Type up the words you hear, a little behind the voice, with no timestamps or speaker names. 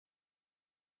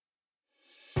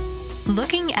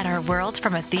Looking at our world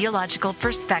from a theological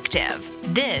perspective.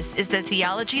 This is the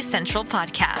Theology Central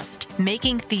Podcast,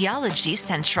 making theology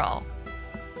central.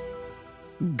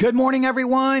 Good morning,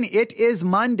 everyone. It is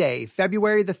Monday,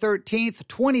 February the 13th,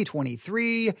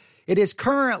 2023. It is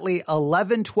currently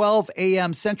 11:12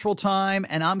 a.m. Central Time,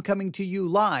 and I'm coming to you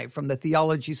live from the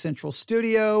Theology Central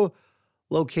studio,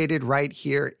 located right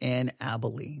here in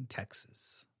Abilene,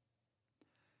 Texas.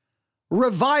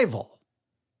 Revival.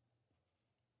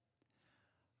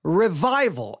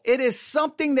 It is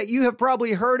something that you have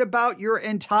probably heard about your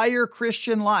entire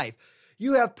Christian life.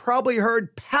 You have probably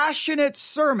heard passionate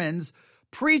sermons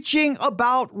preaching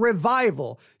about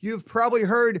revival. You've probably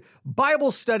heard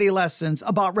Bible study lessons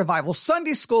about revival,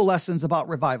 Sunday school lessons about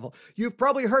revival. You've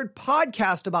probably heard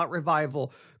podcasts about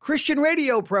revival, Christian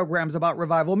radio programs about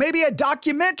revival, maybe a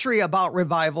documentary about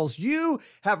revivals. You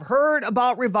have heard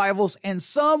about revivals in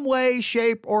some way,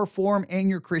 shape, or form in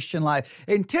your Christian life.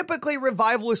 And typically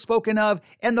revival is spoken of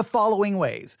in the following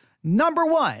ways. Number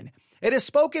one, it is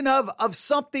spoken of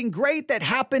something great that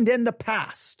happened in the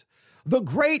past. The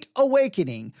Great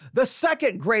Awakening, the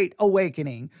Second Great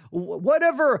Awakening,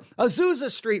 whatever, Azusa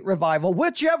Street revival,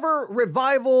 whichever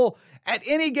revival at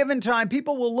any given time,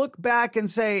 people will look back and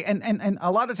say, and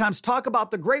a lot of times talk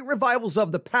about the great revivals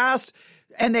of the past,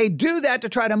 and they do that to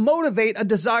try to motivate a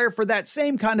desire for that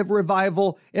same kind of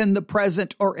revival in the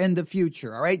present or in the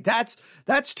future. All right.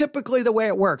 That's typically the way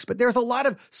it works. But there's a lot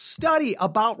of study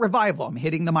about revival. I'm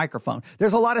hitting the microphone.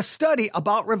 There's a lot of study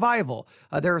about revival.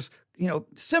 There's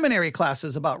seminary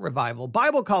classes about revival,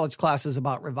 Bible college classes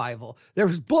about revival.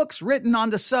 There's books written on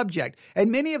the subject,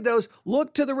 and many of those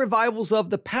look to the revivals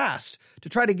of the past to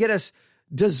try to get us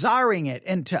desiring it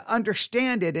and to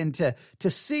understand it and to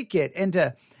seek it and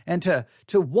to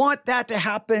want that to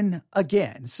happen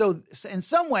again. So in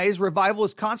some ways, revival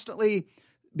is constantly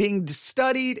being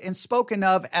studied and spoken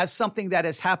of as something that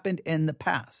has happened in the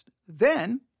past.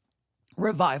 Then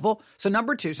revival. So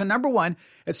number one,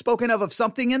 it's spoken of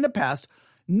something in the past.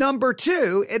 Number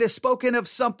two, it is spoken of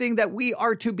something that we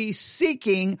are to be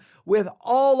seeking with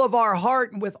all of our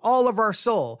heart and with all of our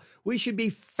soul. We should be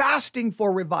fasting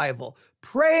for revival,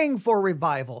 praying for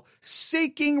revival,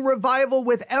 seeking revival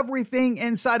with everything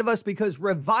inside of us, because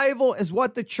revival is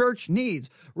what the church needs.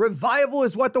 Revival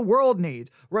is what the world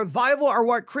needs. Revival are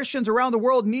what Christians around the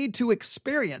world need to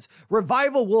experience.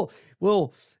 Revival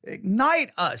will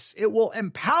ignite us. It will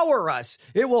empower us.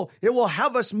 It will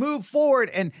have us move forward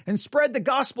and spread the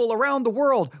gospel around the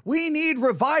world. We need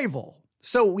revival.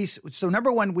 So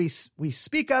number one, we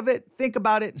speak of it, think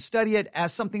about it, and study it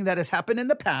as something that has happened in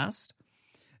the past.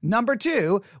 Number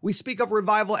two, we speak of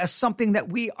revival as something that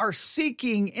we are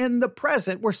seeking in the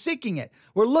present. We're seeking it.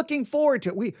 We're looking forward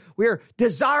to it. We're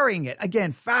desiring it.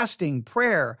 Again, fasting,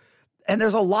 prayer. And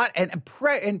there's a lot and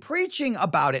preaching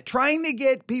about it, trying to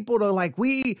get people to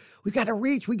we got to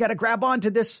reach, we got to grab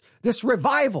onto this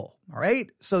revival. All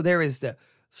right. So there is the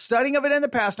studying of it in the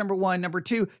past, number one. Number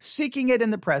two, seeking it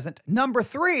in the present. Number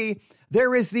three,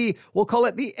 there is we'll call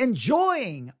it the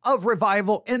enjoying of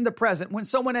revival in the present. When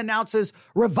someone announces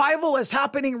revival is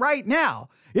happening right now,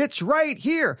 it's right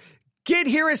here. Get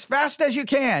here as fast as you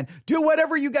can. Do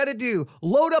whatever you got to do.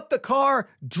 Load up the car,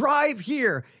 drive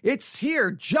here. It's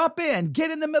here. Jump in, get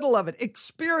in the middle of it,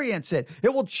 experience it.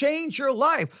 It will change your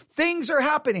life. Things are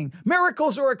happening.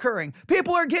 Miracles are occurring.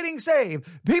 People are getting saved.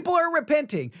 People are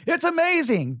repenting. It's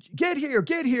amazing. Get here,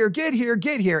 get here, get here,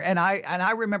 get here. And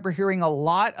I remember hearing a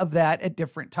lot of that at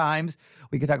different times.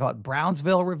 We could talk about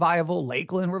Brownsville revival,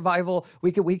 Lakeland revival.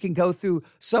 We can go through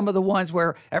some of the ones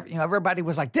where everybody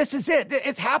was like, "This is it.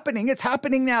 It's happening. It's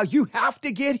happening now. You have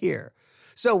to get here."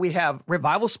 So we have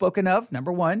revival spoken of.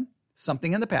 Number one,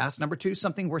 something in the past. Number two,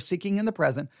 something we're seeking in the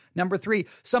present. Number three,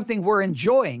 something we're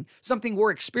enjoying, something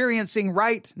we're experiencing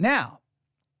right now.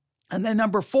 And then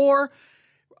number four,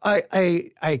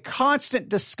 a constant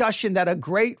discussion that a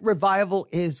great revival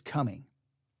is coming.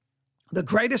 The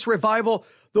greatest revival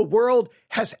the world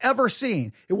has ever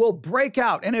seen. It will break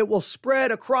out and it will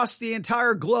spread across the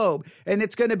entire globe, and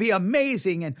it's going to be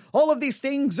amazing. And all of these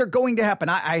things are going to happen.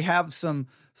 I have some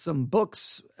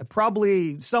books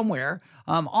probably somewhere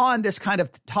on this kind of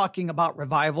talking about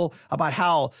revival, about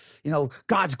how,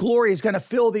 God's glory is going to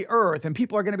fill the earth and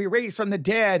people are going to be raised from the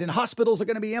dead and hospitals are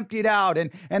going to be emptied out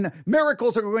and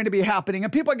miracles are going to be happening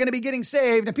and people are going to be getting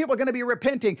saved and people are going to be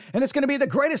repenting. And it's going to be the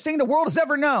greatest thing the world has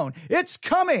ever known. It's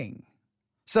coming.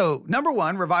 So number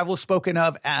one, revival is spoken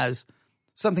of as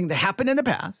something that happened in the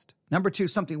past. Number two,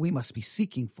 something we must be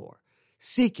seeking for.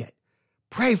 Seek it,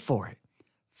 pray for it,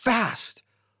 fast,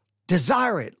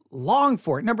 desire it, long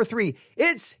for it. Number three,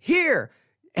 it's here.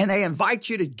 and they invite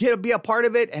you to be a part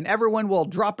of it, and everyone will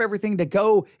drop everything to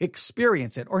go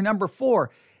experience it. Or number 4,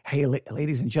 hey,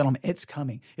 ladies and gentlemen, it's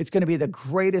coming. It's going to be the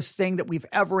greatest thing that we've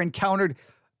ever encountered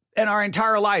in our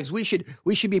entire lives. We should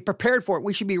be prepared for it.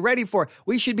 We should be ready for it.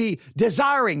 We should be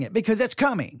desiring it because it's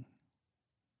coming.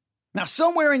 Now,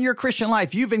 somewhere in your Christian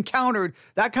life, you've encountered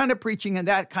that kind of preaching and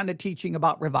that kind of teaching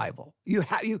about revival.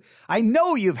 I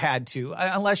know you've had to,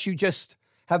 unless you just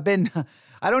have been,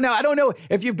 I don't know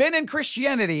if you've been in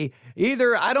Christianity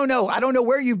either. I don't know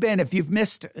where you've been if you've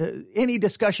missed any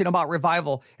discussion about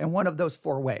revival in one of those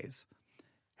 4 ways.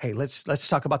 Hey, let's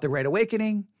talk about the Great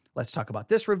Awakening. Let's talk about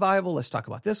this revival. Let's talk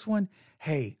about this one.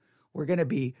 Hey, we're going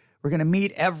to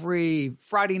meet every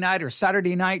Friday night or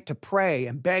Saturday night to pray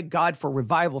and beg God for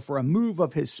revival, for a move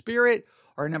of his Spirit.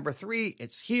 Or number 3,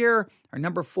 it's here. Or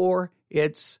number 4,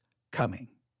 it's coming.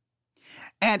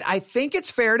 And I think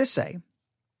it's fair to say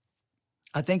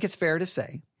that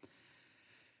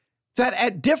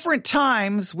at different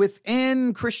times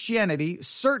within Christianity,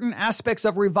 certain aspects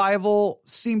of revival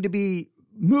seem to be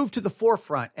moved to the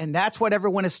forefront, and that's what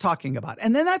everyone is talking about.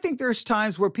 And then I think there's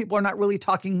times where people are not really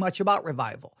talking much about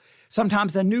revival.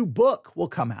 Sometimes a new book will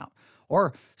come out,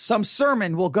 or some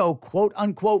sermon will go quote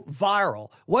unquote viral.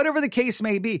 Whatever the case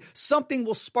may be, something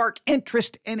will spark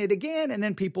interest in it again, and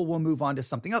then people will move on to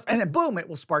something else. And then boom, it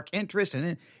will spark interest.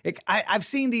 And then I've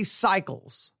seen these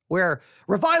cycles where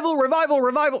revival.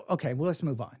 Okay, well, let's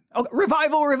move on. Okay,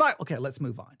 revival. Okay, let's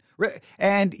move on.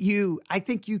 And I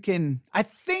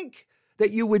think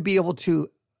that you would be able to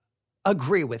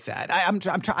agree with that.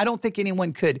 I don't think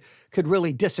anyone could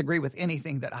really disagree with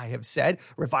anything that I have said.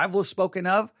 Revival is spoken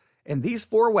of in these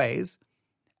 4 ways.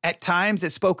 At times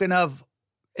it's spoken of,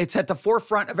 it's at the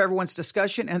forefront of everyone's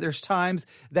discussion, and there's times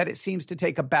that it seems to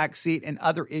take a backseat and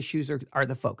other issues are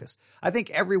the focus. I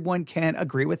think everyone can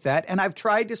agree with that, and I've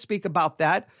tried to speak about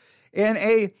that in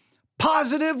a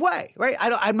positive way, right?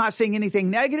 I'm not saying anything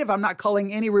negative. I'm not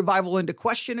calling any revival into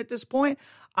question at this point.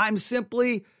 I'm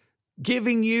simply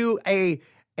giving you a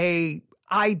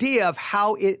idea of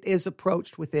how it is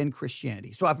approached within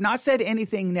Christianity. So I've not said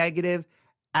anything negative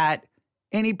at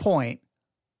any point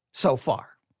so far.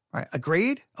 Right?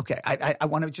 Agreed? Okay. I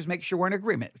want to just make sure we're in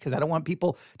agreement, because I don't want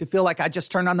people to feel like I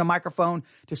just turned on the microphone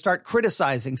to start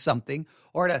criticizing something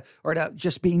or to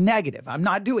just be negative. I'm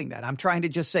not doing that. I'm trying to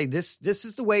just say this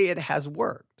is the way it has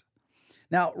worked.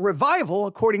 Now, revival,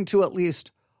 according to at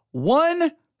least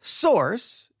one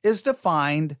source, is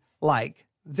defined like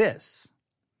this.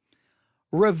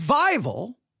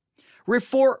 Revival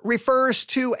refers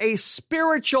to a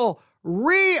spiritual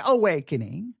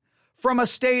reawakening from a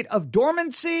state of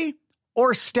dormancy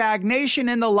or stagnation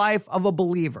in the life of a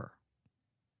believer.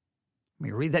 Let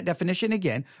me read that definition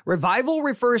again. Revival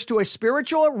refers to a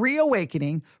spiritual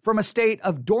reawakening from a state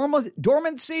of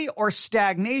dormancy or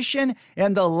stagnation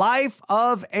in the life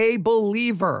of a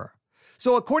believer.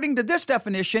 So according to this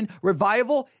definition,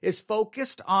 revival is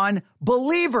focused on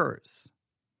believers.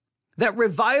 That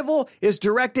revival is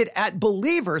directed at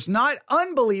believers, not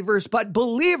unbelievers, but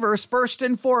believers first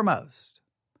and foremost.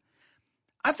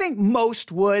 I think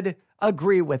most would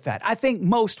agree with that.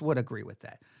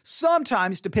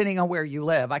 Sometimes, depending on where you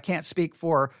live, I can't speak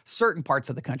for certain parts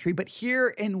of the country, but here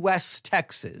in West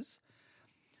Texas,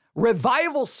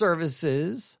 revival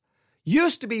services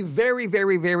used to be very,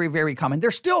 very, very, very common.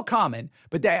 They're still common,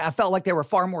 but I felt like they were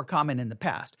far more common in the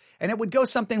past. And it would go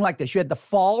something like this. You had the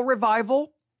fall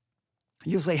revival,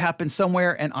 usually happened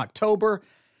somewhere in October.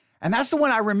 And that's the one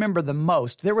I remember the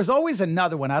most. There was always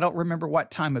another one. I don't remember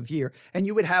what time of year. And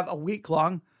you would have a week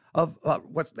long of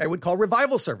what they would call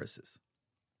revival services.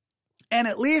 And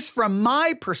at least from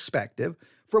my perspective,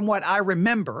 from what I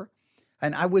remember,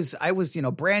 and I was,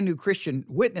 brand new Christian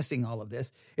witnessing all of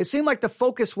this, it seemed like the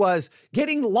focus was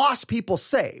getting lost people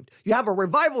saved. You have a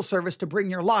revival service to bring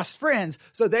your lost friends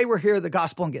so they will hear the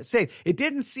gospel and get saved. It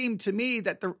didn't seem to me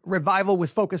that the revival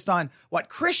was focused on what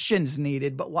Christians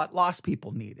needed, but what lost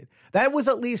people needed. That was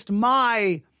at least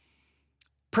my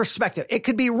perspective. It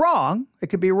could be wrong,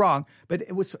 but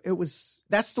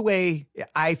that's the way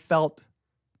I felt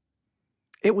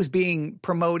it was being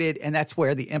promoted, and that's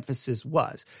where the emphasis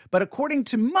was. But according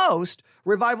to most,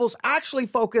 revivals actually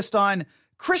focused on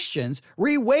Christians,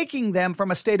 reawakening them from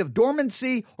a state of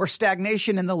dormancy or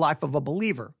stagnation in the life of a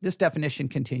believer. This definition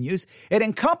continues. It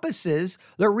encompasses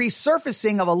the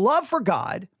resurfacing of a love for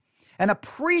God, an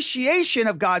appreciation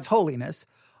of God's holiness,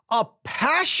 a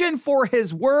passion for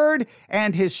his word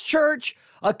and his church,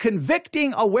 a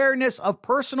convicting awareness of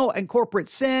personal and corporate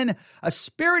sin, a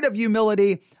spirit of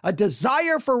humility, a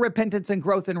desire for repentance and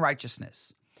growth in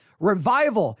righteousness.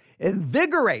 Revival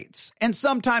invigorates and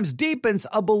sometimes deepens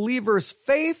a believer's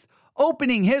faith,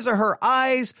 opening his or her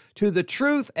eyes to the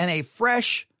truth in a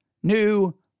fresh,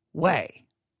 new way.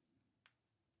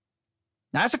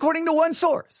 Now, that's according to one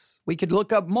source. We could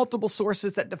look up multiple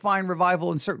sources that define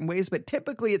revival in certain ways, but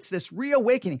typically it's this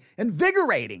reawakening,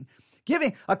 invigorating,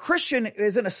 giving a Christian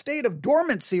is in a state of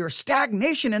dormancy or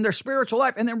stagnation in their spiritual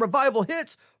life, and then revival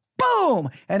hits, boom,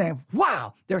 and then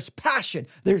wow, there's passion,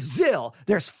 there's zeal,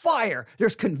 there's fire,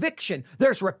 there's conviction,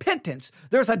 there's repentance,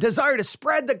 there's a desire to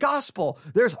spread the gospel,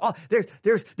 there's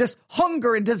this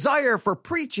hunger and desire for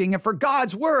preaching and for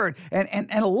God's word and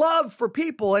a love for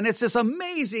people, and it's this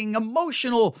amazing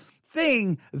emotional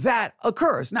thing that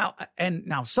occurs. Now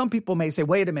some people may say,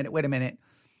 wait a minute,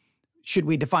 should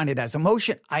we define it as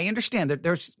emotion? I understand that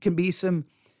there can be some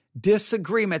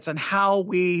disagreements on how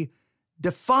we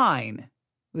define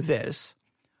this,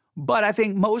 but I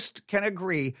think most can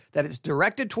agree that it's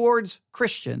directed towards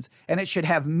Christians and it should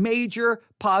have major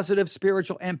positive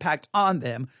spiritual impact on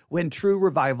them when true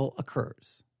revival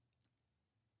occurs.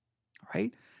 All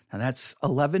right? Now that's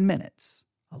 11 minutes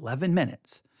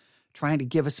trying to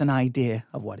give us an idea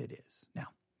of what it is. Now,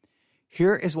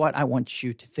 here is what I want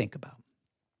you to think about.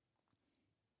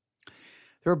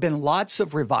 There have been lots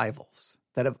of revivals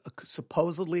that have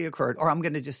supposedly occurred, or I'm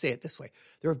going to just say it this way.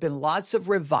 There have been lots of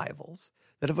revivals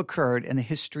that have occurred in the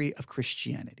history of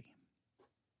Christianity.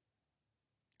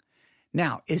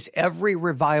 Now, is every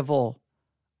revival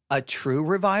a true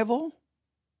revival?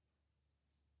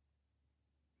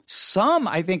 Some,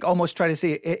 I think, almost try to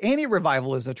say any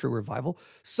revival is a true revival.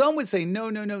 Some would say, no,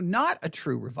 not a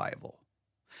true revival.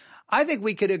 I think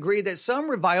we could agree that some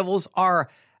revivals are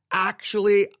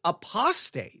actually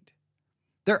apostate.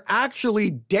 They're actually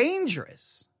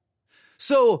dangerous.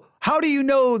 So how do you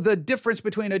know the difference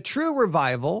between a true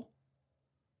revival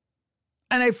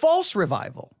and a false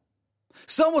revival?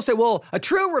 Some will say, well, a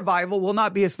true revival will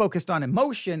not be as focused on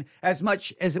emotion as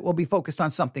much as it will be focused on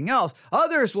something else.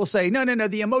 Others will say, no,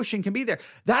 the emotion can be there.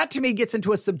 That to me gets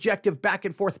into a subjective back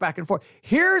and forth.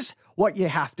 Here's what you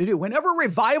have to do. Whenever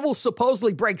revival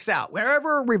supposedly breaks out,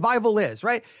 wherever revival is,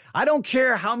 right? I don't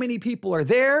care how many people are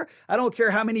there. I don't care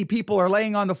how many people are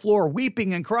laying on the floor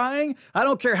weeping and crying. I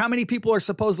don't care how many people are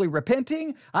supposedly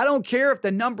repenting. I don't care if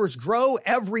the numbers grow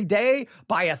every day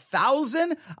by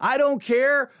 1,000. I don't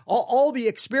care all the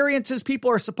experiences people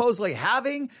are supposedly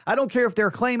having. I don't care if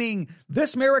they're claiming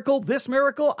this miracle.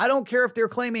 I don't care if they're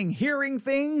claiming hearing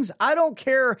things. I don't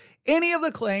care any of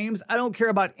the claims. I don't care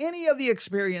about any of the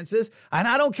experiences. And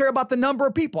I don't care about the number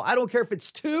of people. I don't care if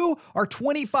it's 2 or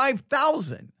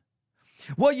 25,000.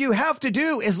 What you have to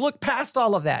do is look past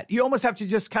all of that. You almost have to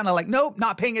just kind of like, nope,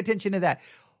 not paying attention to that.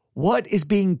 What is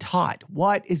being taught?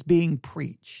 What is being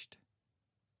preached?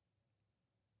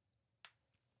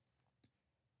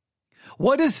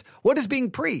 What is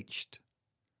being preached?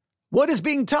 What is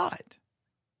being taught?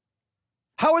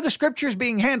 How are the scriptures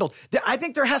being handled? I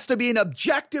think there has to be an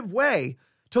objective way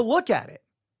to look at it.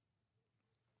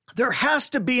 There has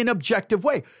to be an objective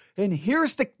way. And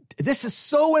this is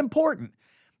so important.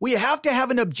 We have to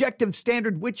have an objective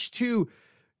standard which to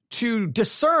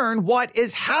discern what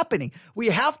is happening. We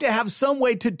have to have some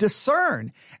way to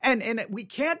discern. And we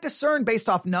can't discern based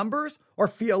off numbers or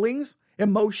feelings,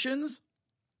 emotions,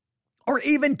 or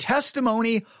even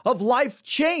testimony of life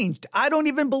changed. I don't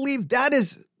even believe that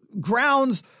is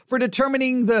grounds for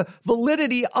determining the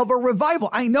validity of a revival.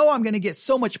 I know I'm going to get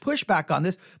so much pushback on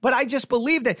this, but I just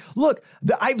believe that, look,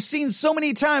 I've seen so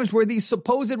many times where these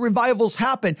supposed revivals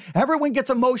happen. Everyone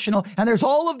gets emotional and there's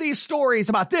all of these stories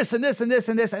about this and this and this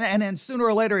and this. And then sooner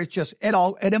or later, it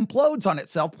implodes on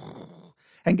itself.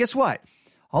 And guess what?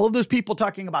 All of those people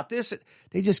talking about this,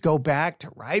 they just go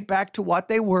right back to what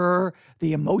they were.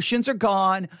 The emotions are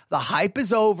gone. The hype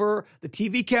is over. The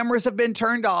TV cameras have been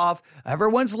turned off.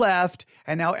 Everyone's left.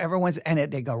 And now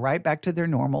they go right back to their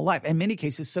normal life. In many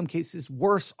cases, some cases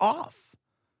worse off.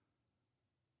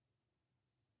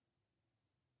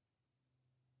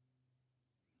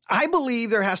 I believe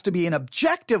there has to be an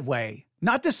objective way,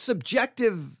 not this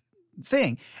subjective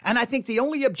thing. And I think the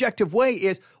only objective way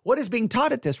is what is being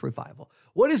taught at this revival.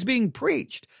 What is being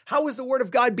preached? How is the word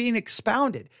of God being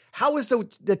expounded? How is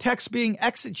the text being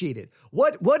exegeted?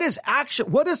 What is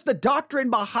the doctrine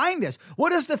behind this?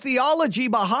 What is the theology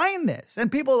behind this? And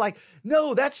people are like,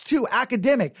 no, that's too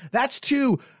academic. That's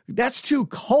too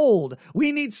cold.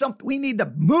 We need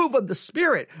the move of the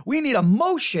Spirit. We need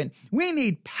emotion. We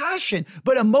need passion.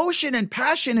 But emotion and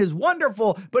passion is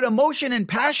wonderful. But emotion and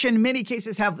passion in many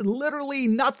cases have literally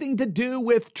nothing to do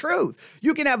with truth.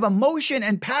 You can have emotion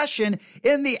and passion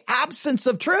in the absence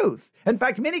of truth. In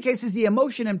fact, in many cases, the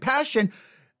emotion and passion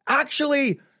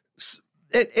actually,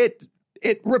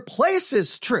 it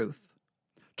replaces truth.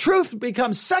 Truth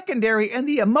becomes secondary, and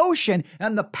the emotion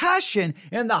and the passion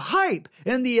and the hype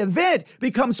and the event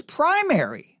becomes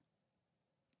primary.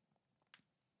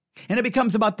 And it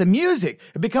becomes about the music.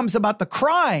 It becomes about the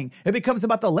crying. It becomes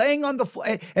about the laying on the floor.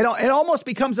 It almost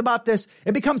becomes about this.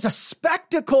 It becomes a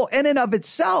spectacle in and of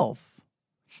itself.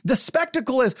 The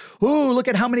spectacle is, ooh, look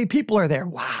at how many people are there.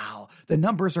 Wow, the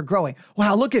numbers are growing.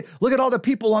 Wow, look at all the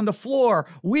people on the floor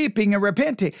weeping and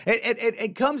repenting.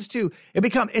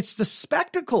 It's the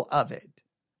spectacle of it.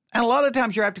 And a lot of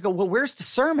times you have to go, well, where's the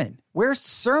sermon? Where's the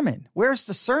sermon? Where's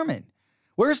the sermon?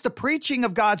 Where's the preaching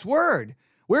of God's word?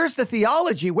 Where's the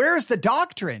theology? Where's the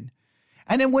doctrine?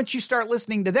 And then once you start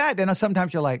listening to that, then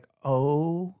sometimes you're like,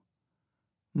 oh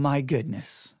my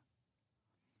goodness.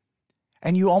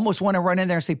 And you almost want to run in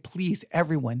there and say, please,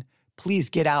 everyone,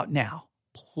 please get out now.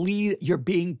 Please, you're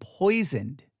being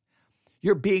poisoned.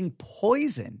 You're being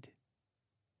poisoned.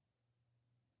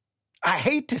 I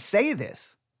hate to say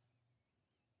this,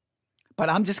 but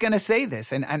I'm just going to say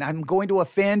this, and I'm going to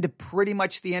offend pretty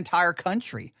much the entire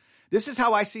country. This is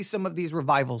how I see some of these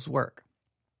revivals work.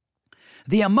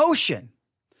 The emotion,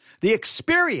 the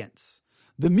experience,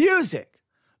 the music,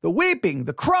 the weeping,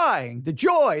 the crying, the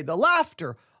joy, the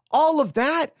laughter, all of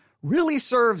that really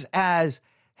serves as,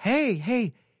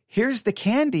 hey, here's the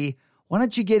candy. Why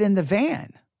don't you get in the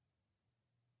van?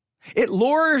 It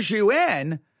lures you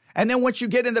in, and then once you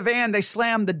get in the van, they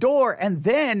slam the door, and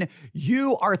then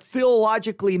you are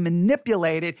theologically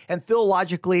manipulated and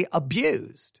theologically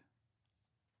abused.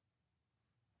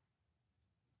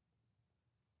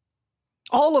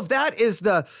 All of that is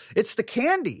it's the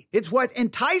candy. It's what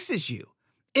entices you.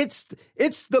 It's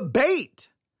the bait.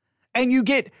 And you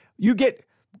get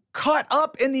caught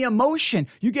up in the emotion.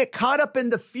 You get caught up in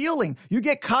the feeling. You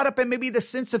get caught up in maybe the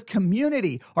sense of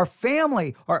community or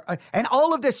family and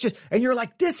all of this and you're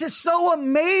like, this is so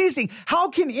amazing. How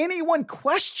can anyone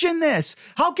question this?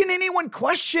 How can anyone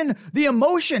question the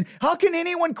emotion? How can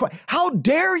anyone, how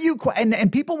dare you? And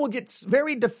people will get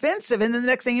very defensive. And then the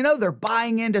next thing you know, they're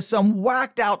buying into some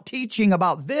whacked out teaching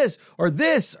about this or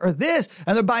this or this.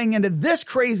 And they're buying into this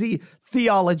crazy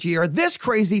theology or this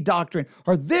crazy doctrine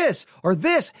or this,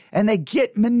 and they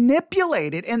get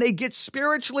manipulated and they get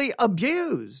spiritually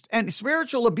abused. And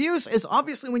spiritual abuse is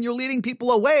obviously when you're leading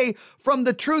people away from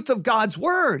the truth of God's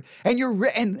word. And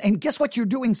and guess what you're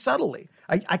doing subtly?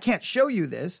 I can't show you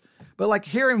this, but like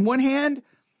here in one hand,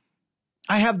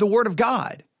 I have the word of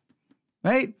God,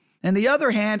 right? And the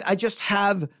other hand, I just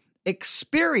have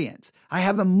experience. I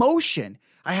have emotion.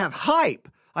 I have hype.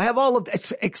 I have all of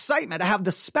this excitement. I have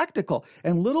the spectacle.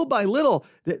 And little by little,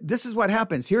 this is what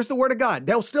happens. Here's the word of God.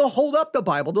 They'll still hold up the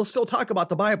Bible. They'll still talk about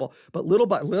the Bible. But little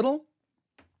by little,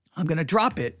 I'm going to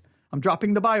drop it. I'm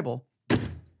dropping the Bible.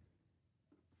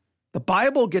 The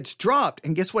Bible gets dropped.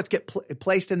 And guess what's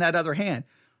placed in that other hand?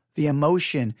 The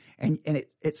emotion. And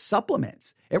it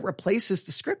supplements. It replaces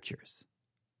the scriptures.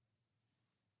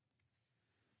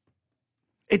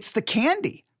 It's the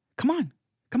candy. Come on,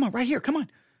 right here. Come on.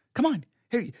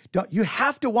 Hey, you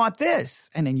have to want this,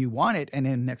 and then you want it, and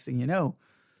then next thing you know,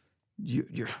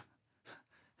 you're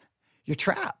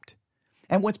trapped.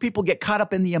 And once people get caught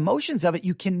up in the emotions of it,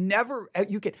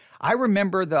 I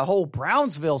remember the whole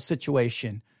Brownsville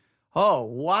situation. Oh,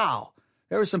 wow.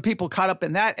 There were some people caught up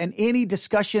in that, and any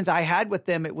discussions I had with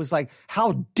them, it was like,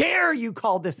 how dare you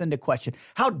call this into question?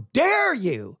 How dare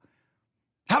you?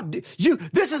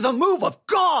 This is a move of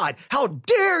God. How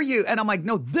dare you? And I'm like,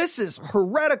 no, this is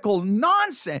heretical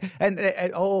nonsense. And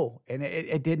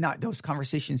it did not, those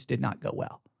conversations did not go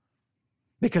well.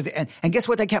 Because, and guess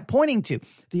what they kept pointing to?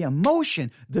 The emotion,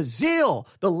 the zeal,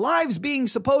 the lives being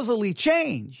supposedly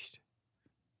changed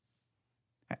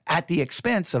at the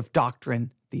expense of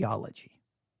doctrine, theology.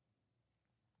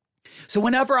 So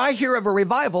whenever I hear of a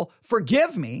revival,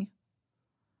 forgive me,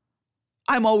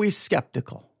 I'm always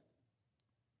skeptical.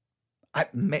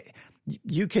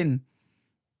 You can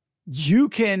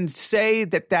say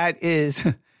that is,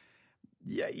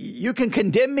 you can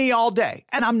condemn me all day.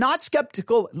 And I'm not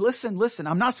skeptical. Listen,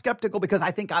 I'm not skeptical because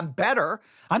I think I'm better.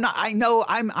 I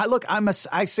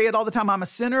say it all the time. I'm a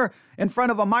sinner in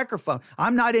front of a microphone.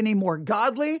 I'm not any more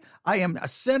godly. I am a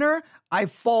sinner. I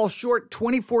fall short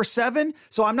 24/7.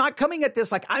 So I'm not coming at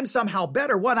this like I'm somehow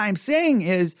better. What I'm saying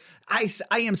is I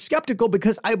am skeptical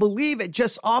because I believe it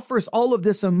just offers all of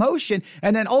this emotion.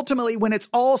 And then ultimately, when it's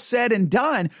all said and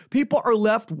done, people are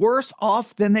left worse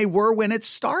off than they were when it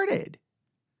started.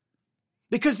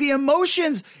 Because the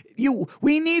emotions,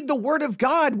 we need the word of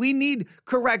God. We need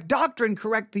correct doctrine,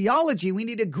 correct theology. We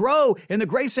need to grow in the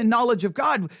grace and knowledge of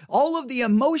God. All of the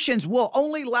emotions will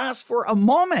only last for a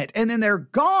moment and then they're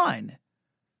gone.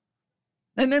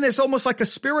 And then it's almost like a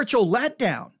spiritual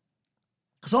letdown.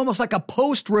 It's almost like a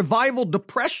post-revival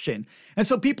depression. And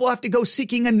so people have to go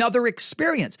seeking another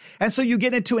experience. And so you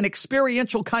get into an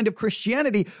experiential kind of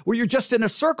Christianity where you're just in a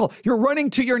circle. You're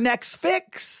running to your next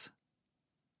fix.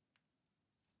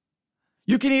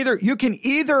 You can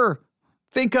either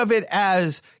think of it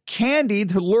as candy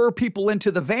to lure people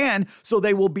into the van so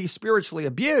they will be spiritually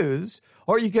abused,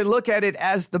 or you can look at it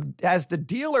as the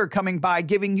dealer coming by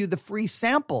giving you the free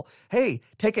sample. Hey,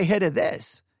 take a hit of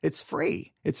this. It's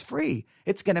free. It's free.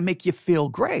 It's going to make you feel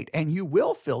great, and you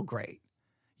will feel great.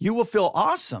 You will feel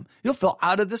awesome. You'll feel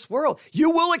out of this world. You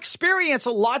will experience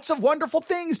lots of wonderful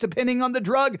things depending on the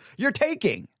drug you're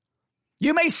taking.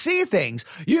 You may see things.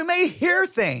 You may hear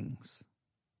things.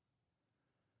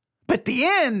 But the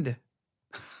end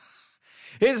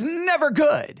is never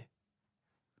good.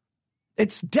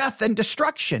 It's death and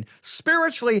destruction.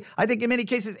 Spiritually, I think in many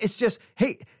cases, it's just,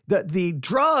 hey, the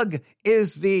drug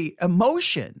is the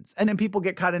emotions. And then people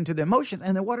get caught into the emotions.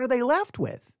 And then what are they left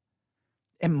with?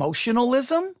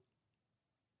 Emotionalism?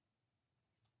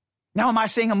 Now, am I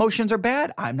saying emotions are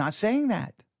bad? I'm not saying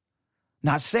that.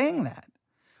 Not saying that.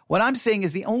 What I'm saying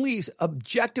is the only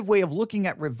objective way of looking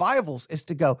at revivals is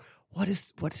to go, what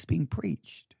is being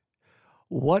preached?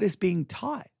 What is being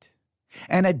taught?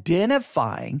 And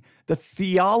identifying the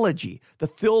theology, the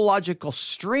theological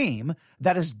stream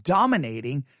that is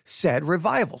dominating said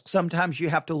revival. Sometimes you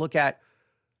have to look at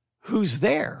who's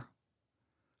there,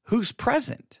 who's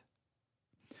present.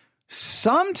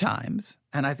 Sometimes,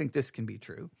 and I think this can be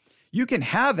true, you can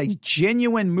have a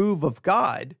genuine move of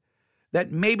God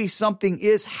that maybe something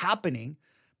is happening.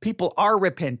 People are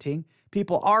repenting.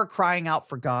 People are crying out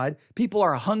for God. People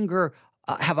are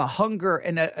have a hunger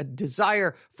and a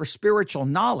desire for spiritual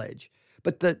knowledge,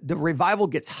 but the revival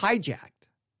gets hijacked,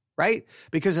 right?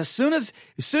 Because as soon as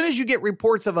you get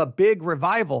reports of a big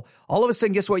revival, all of a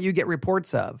sudden, guess what you get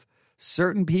reports of?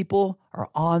 Certain people are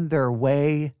on their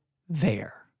way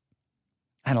there.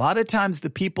 And a lot of times the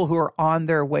people who are on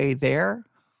their way there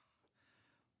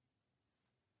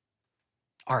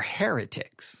are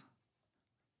heretics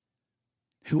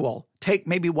who will take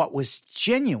maybe what was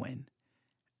genuine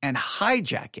and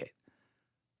hijack it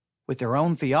with their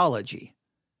own theology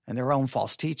and their own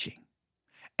false teaching.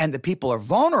 And the people are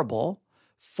vulnerable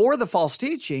for the false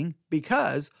teaching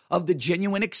because of the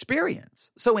genuine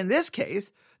experience. So in this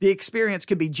case, the experience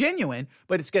could be genuine,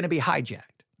 but it's going to be hijacked.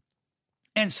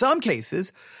 In some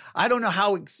cases, I don't know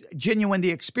how genuine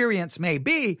the experience may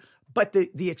be, but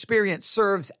the experience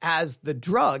serves as the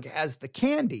drug, as the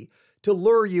candy, to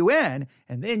lure you in,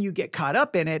 and then you get caught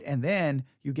up in it, and then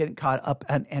you get caught up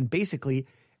and basically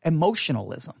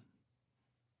emotionalism.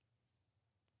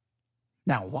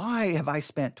 Now, why have I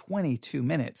spent 22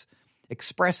 minutes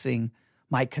expressing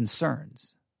my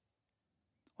concerns?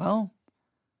 Well,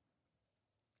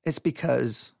 it's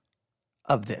because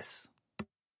of this.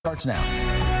 Starts now.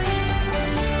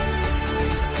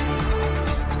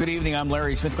 Good evening, I'm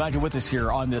Larry Smith. Glad you're with us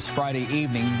here on this Friday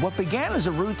evening. What began as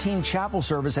a routine chapel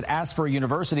service at Asbury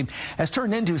University has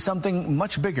turned into something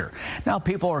much bigger. Now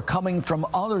people are coming from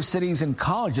other cities and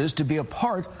colleges to be a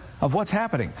part of what's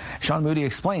happening. Sean Moody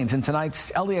explains in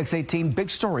tonight's LEX 18 Big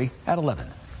Story at 11.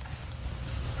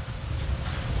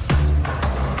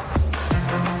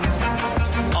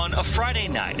 On a Friday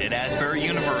night at Asbury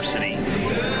University,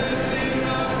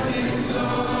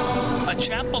 a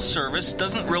chapel service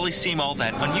doesn't really seem all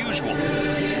that unusual.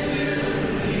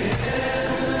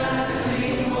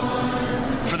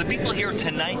 For the people here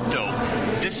tonight, though,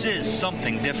 this is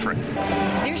something different.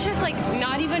 There's just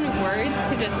not even words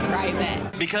to describe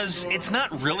it. Because it's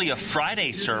not really a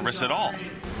Friday service at all.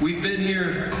 We've been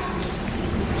here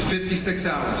 56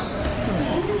 hours.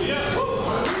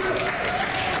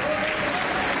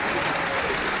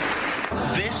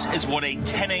 This is what a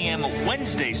 10 a.m.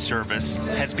 Wednesday service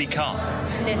has become.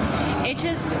 It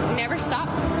just never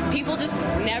stopped. People just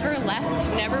never left,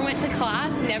 never went to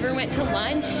class, never went to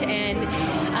lunch, and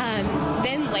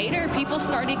then later people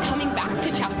started coming back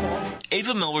to chapel.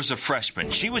 Ava Miller's a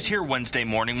freshman. She was here Wednesday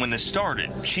morning when this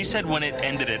started. She said when it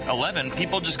ended at 11,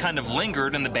 people just kind of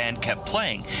lingered and the band kept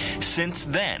playing. Since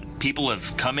then, people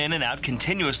have come in and out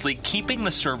continuously, keeping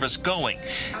the service going.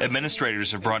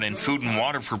 Administrators have brought in food and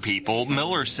water for people.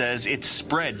 Miller says it's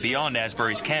spread beyond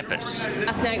Asbury's campus.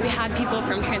 Last night we had people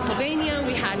from Transylvania,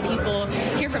 we had people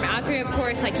here from Asbury, of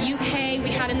course, like UK.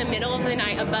 We had in the middle of the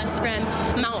night a bus from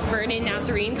Mount Vernon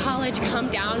Nazarene College come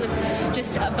down with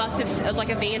just a bus of, like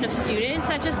a van of students students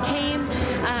that just came.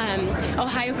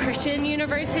 Ohio Christian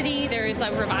University, there's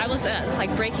revivals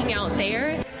that's breaking out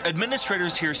there.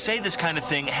 Administrators here say this kind of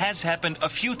thing has happened a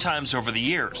few times over the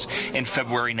years. In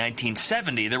February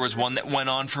 1970, there was one that went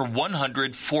on for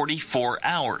 144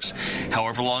 hours.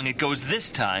 However long it goes this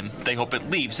time, they hope it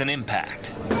leaves an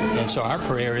impact. And so our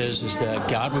prayer is that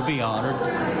God would be honored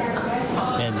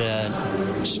and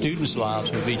that students'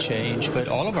 lives would be changed, but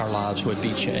all of our lives would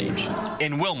be changed.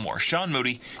 In Wilmore, Sean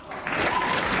Moody,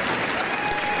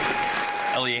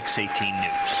 LEX 18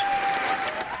 News.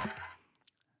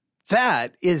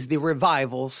 That is the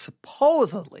revival,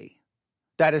 supposedly,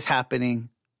 that is happening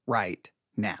right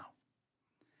now.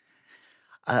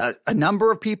 A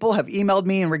number of people have emailed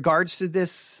me in regards to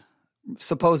this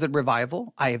supposed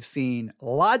revival. I have seen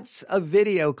lots of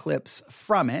video clips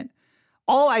from it.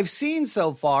 All I've seen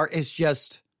so far is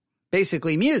just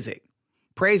basically music,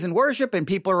 praise and worship, and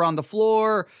people are on the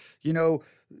floor,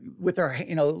 with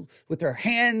their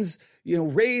hands,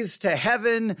 raised to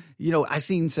heaven. I've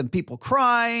seen some people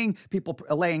crying, people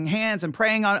laying hands and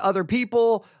praying on other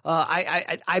people.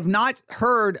 I've not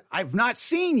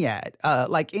seen yet,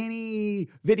 any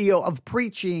video of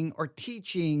preaching or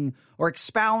teaching or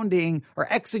expounding or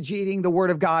exegeting the word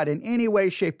of God in any way,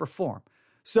 shape, or form.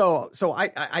 So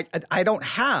I don't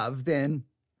have then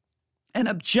an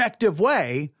objective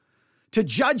way to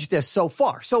judge this so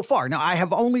far. Now, I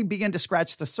have only begun to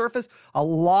scratch the surface. A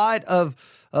lot of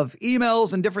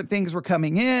emails and different things were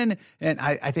coming in. And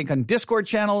I think on Discord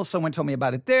channel, someone told me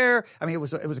about it there. I mean, it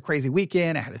was a crazy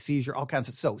weekend. I had a seizure, all kinds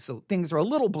of, so things are a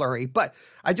little blurry, but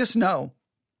I just know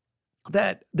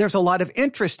that there's a lot of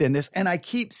interest in this, and I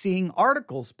keep seeing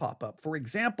articles pop up. For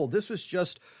example, this was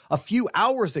just a few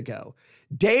hours ago.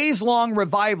 Days-long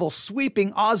revival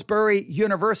sweeping Asbury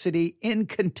University in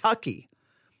Kentucky.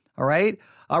 All right.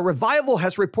 A revival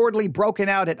has reportedly broken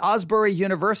out at Asbury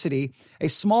University, a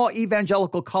small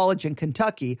evangelical college in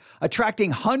Kentucky,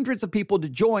 attracting hundreds of people to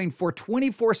join for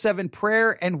 24/7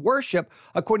 prayer and worship,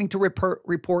 according to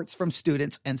reports from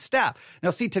students and staff. Now,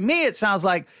 see, to me, it sounds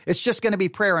like it's just going to be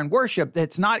prayer and worship.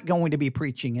 It's not going to be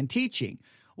preaching and teaching.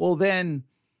 Well, then,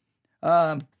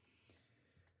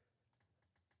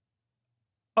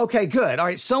 okay, good. All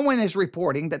right. Someone is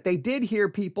reporting that they did hear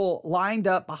people lined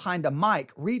up behind a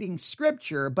mic reading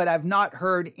scripture, but I've not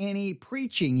heard any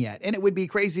preaching yet. And it would be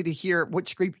crazy to hear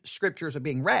which scriptures are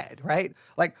being read, right?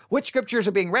 Like, which scriptures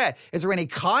are being read? Is there any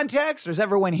context? Or is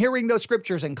everyone hearing those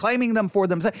scriptures and claiming them for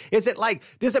themselves? Is it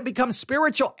does it become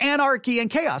spiritual anarchy and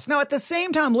chaos? Now, at the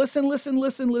same time,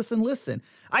 listen.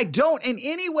 I don't in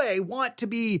any way want to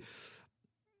be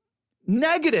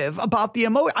negative about the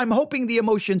emotion. I'm hoping the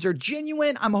emotions are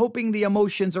genuine. I'm hoping the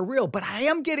emotions are real, but I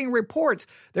am getting reports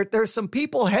that there's some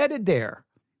people headed there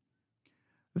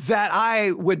that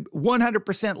I would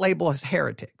 100% label as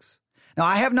heretics. Now,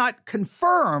 I have not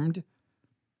confirmed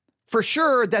for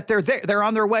sure that they're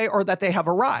on their way or that they have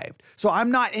arrived. So I'm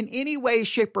not in any way,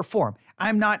 shape, or form.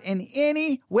 I'm not in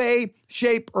any way,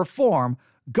 shape, or form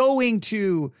going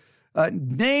to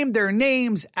name their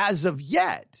names as of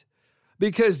yet,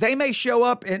 because they may show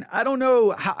up, and I don't know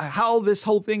how this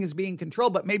whole thing is being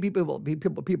controlled, but maybe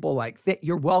people like,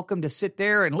 you're welcome to sit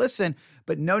there and listen,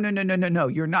 but no,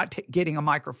 you're not getting a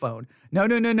microphone. No,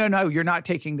 you're not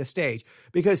taking the stage,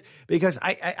 because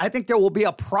I think there will be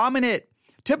a prominent,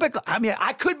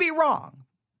 I could be wrong,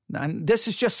 and this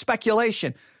is just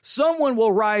speculation. Someone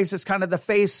will rise as kind of the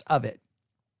face of it.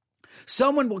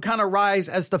 Someone will kind of rise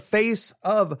as the face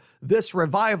of this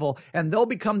revival, and they'll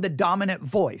become the dominant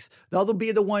voice. They'll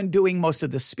be the one doing most of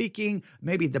the speaking,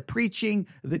 maybe the preaching,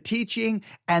 the teaching,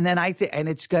 and then and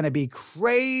it's going to be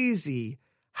crazy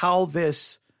how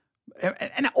this,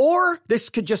 or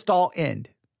this could just all end.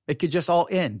 It could just all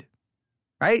end,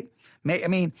 right? I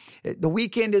mean, the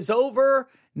weekend is over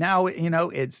now.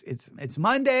 It's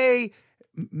Monday.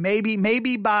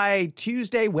 Maybe by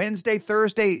Tuesday, Wednesday,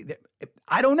 Thursday.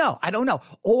 I don't know.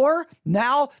 Or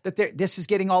now that this is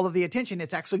getting all of the attention,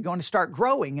 it's actually going to start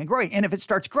growing and growing. And if it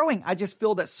starts growing, I just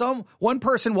feel that one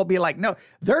person will be like, no,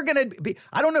 they're going to be,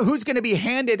 I don't know who's going to be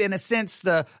handed, in a sense,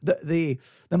 the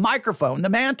microphone, the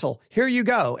mantle. Here you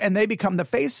go. And they become the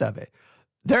face of it.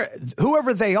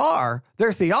 Whoever they are,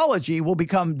 their theology will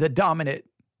become the dominant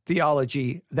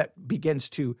theology that begins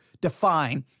to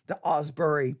define the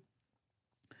Asbury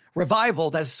revival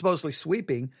that is supposedly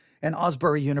sweeping in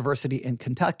Asbury University in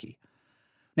Kentucky.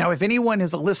 Now, if anyone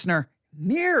is a listener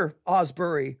near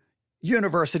Asbury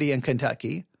University in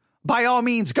Kentucky, by all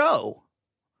means go.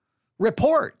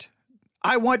 Report.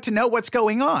 I want to know what's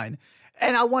going on.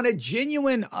 And I want a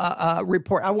genuine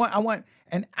report. I want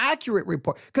an accurate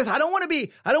report, because I don't want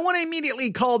to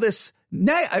immediately call this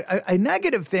a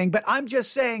negative thing, but I'm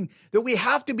just saying that we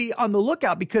have to be on the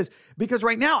lookout because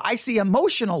right now I see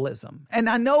emotionalism. And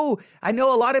I know a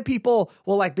lot of people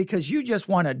will because you just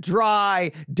want a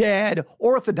dry, dead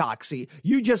orthodoxy.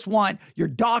 You just want your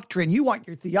doctrine. You want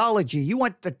your theology. You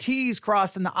want the T's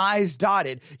crossed and the I's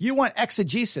dotted. You want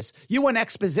exegesis. You want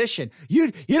exposition.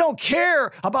 You don't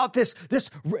care about this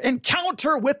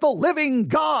encounter with the living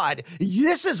God.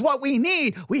 This is what we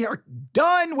need. We are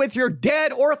done with your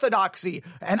dead orthodoxy.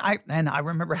 And I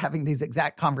remember having these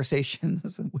exact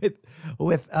conversations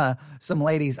with some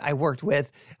ladies I worked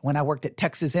with when I worked at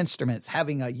Texas Instruments,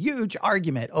 having a huge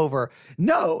argument over,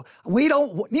 no, we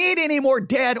don't need any more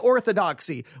dead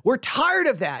orthodoxy. We're tired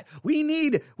of that. We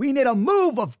need a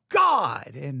move of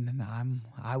God. And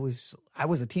I was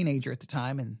a teenager at the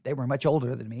time, and they were much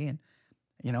older than me, and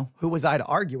who was I to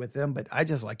argue with them? But I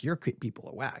just your people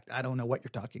are whacked. I don't know what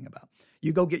you're talking about.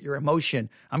 You go get your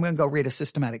emotion. I'm going to go read a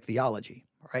systematic theology.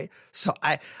 Right. So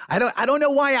I don't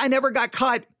know why I never got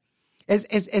caught as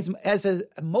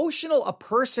emotional a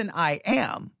person I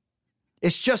am.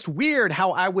 It's just weird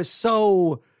how I was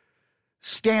so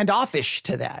standoffish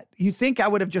to that. You think I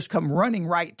would have just come running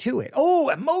right to it. Oh,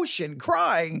 emotion,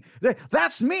 crying.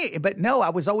 That's me. But no,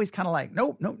 I was always kind of like,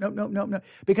 nope.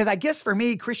 Because I guess for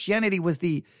me, Christianity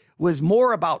was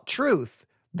more about truth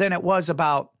than it was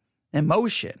about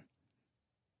emotion.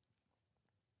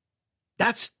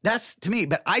 That's to me.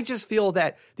 But I just feel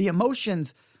that the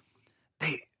emotions,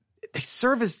 they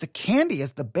serve as the candy,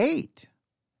 as the bait.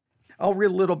 I'll read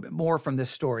a little bit more from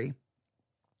this story.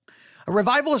 A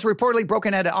revival is reportedly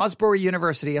broken out at Osbury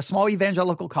University, a small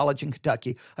evangelical college in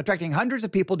Kentucky, attracting hundreds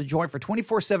of people to join for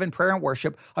 24/7 prayer and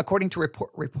worship, according to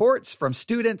reports from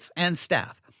students and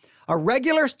staff. A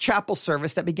regular chapel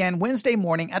service that began Wednesday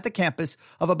morning at the campus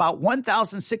of about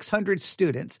 1,600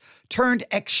 students turned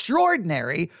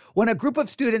extraordinary when a group of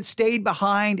students stayed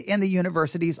behind in the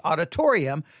university's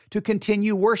auditorium to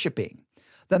continue worshiping.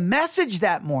 The message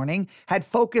that morning had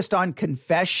focused on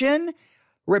confession,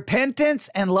 repentance,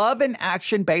 and love in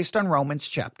action based on Romans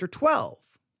chapter 12. All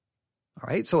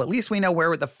right, so at least we know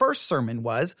where the first sermon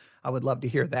was. I would love to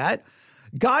hear that.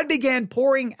 God began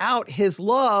pouring out his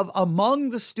love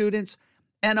among the students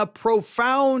in a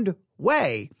profound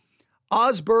way.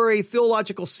 Osbury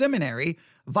Theological Seminary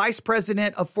Vice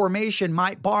President of Formation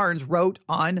Mike Barnes wrote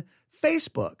on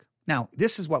Facebook. Now,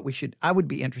 this is what I would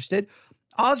be interested.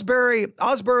 Osbury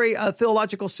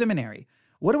Theological Seminary.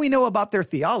 What do we know about their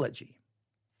theology?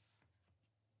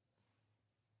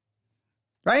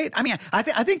 Right? I mean, I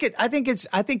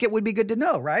think it would be good to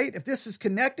know, right? If this is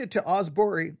connected to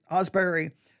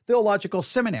Osbury Theological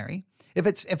Seminary, if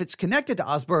it's connected to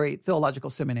Osbury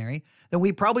Theological Seminary, then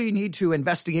we probably need to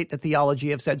investigate the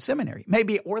theology of said seminary.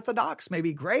 Maybe orthodox,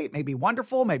 maybe great, maybe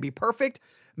wonderful, maybe perfect,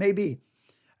 maybe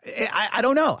I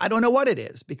don't know. I don't know what it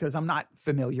is because I'm not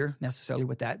familiar necessarily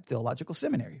with that theological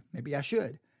seminary. Maybe I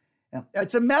should.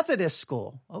 It's a Methodist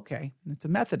school. Okay, it's a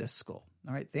Methodist school.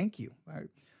 All right, thank you. All right,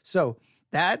 so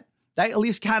that at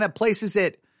least kind of places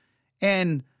it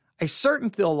in a certain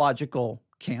theological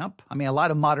camp. I mean, a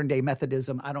lot of modern day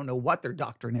Methodism, I don't know what their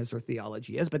doctrine is or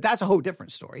theology is, but that's a whole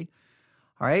different story.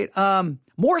 All right.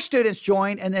 More students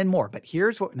joined and then more. But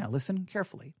here's what, now listen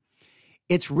carefully.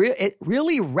 It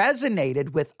really resonated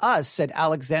with us, said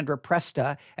Alexandra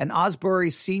Presta, an Osbury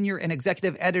senior and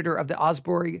executive editor of the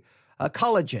Osbury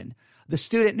Collegian, the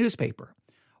student newspaper.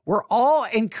 We're all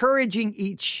encouraging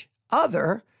each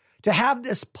other to have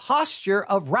this posture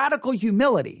of radical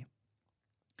humility.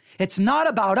 It's not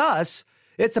about us.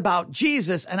 It's about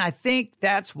Jesus. And I think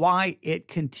that's why it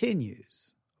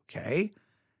continues. Okay.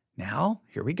 Now,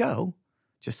 here we go.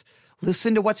 Just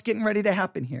listen to what's getting ready to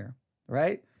happen here.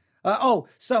 Right.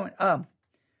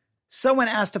 Someone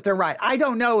asked if they're right. I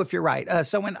don't know if you're right. I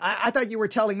thought you were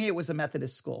telling me it was a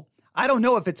Methodist school. I don't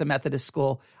know if it's a Methodist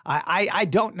school. I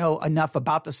don't know enough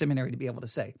about the seminary to be able to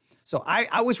say. So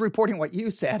I was reporting what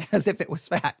you said as if it was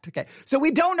fact. Okay. So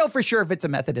we don't know for sure if it's a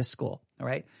Methodist school. All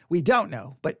right. We don't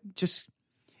know, but just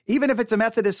even if it's a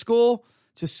Methodist school,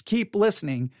 just keep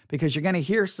listening because you're going to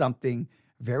hear something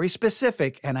very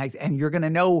specific and you're going to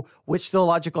know which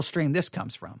theological stream this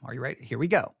comes from. Are you ready? Here we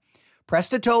go.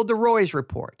 Presta told the Roy's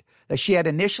Report that she had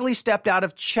initially stepped out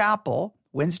of chapel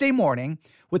Wednesday morning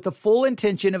with the full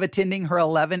intention of attending her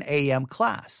 11 a.m.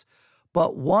 class.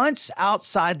 But once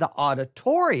outside the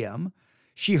auditorium,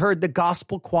 she heard the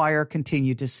gospel choir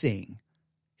continue to sing.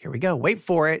 Here we go. Wait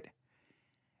for it.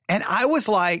 And I was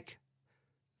like,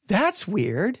 that's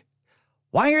weird.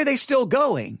 Why are they still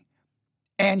going?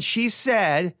 And she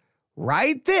said,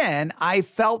 right then, I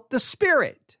felt the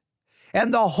Spirit.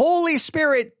 And the Holy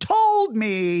Spirit told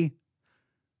me,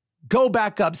 go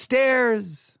back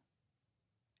upstairs.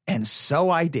 And so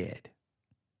I did.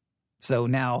 So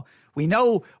now we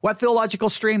know what theological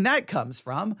stream that comes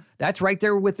from. That's right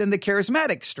there within the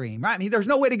charismatic stream, right? I mean, there's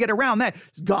no way to get around that.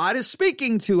 God is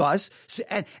speaking to us.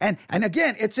 And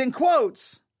again, it's in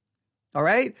quotes. All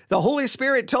right. The Holy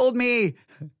Spirit told me,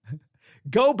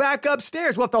 go back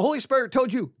upstairs. Well, if the Holy Spirit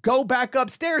told you, go back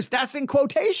upstairs, that's in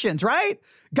quotations, right?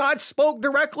 God spoke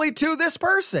directly to this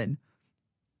person.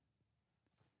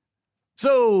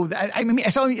 So, I mean,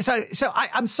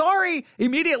 I'm sorry.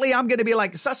 Immediately, I'm going to be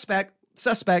like, suspect.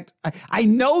 I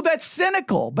know that's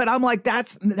cynical, but I'm like,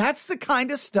 that's the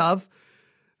kind of stuff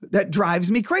that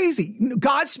drives me crazy.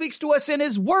 God speaks to us in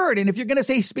his word. And if you're going to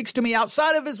say he speaks to me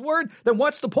outside of his word, then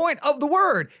what's the point of the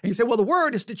word? And you say, well, the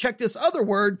word is to check this other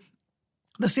word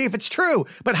to see if it's true.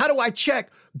 But how do I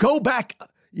check go back?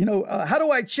 How do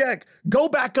I check go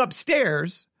back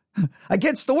upstairs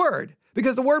against the word?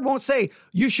 Because the word won't say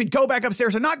you should go back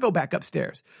upstairs or not go back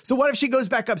upstairs. So what if she goes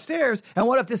back upstairs? And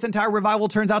what if this entire revival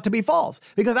turns out to be false?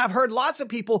 Because I've heard lots of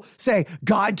people say,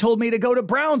 God told me to go to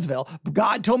Brownsville.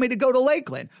 God told me to go to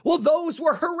Lakeland. Well, those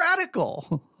were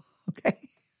heretical. Okay.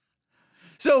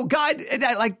 So God,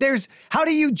 how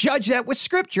do you judge that with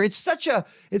scripture? It's such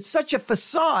a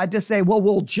facade to say, well,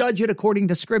 we'll judge it according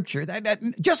to scripture.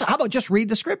 How about just read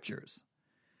the scriptures?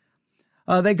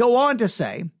 They go on to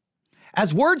say,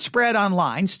 as word spread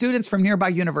online, students from nearby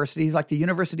universities like the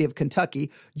University of Kentucky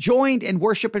joined in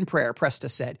worship and prayer, Presta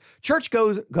said.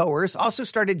 Churchgoers also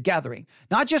started gathering,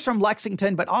 not just from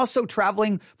Lexington, but also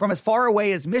traveling from as far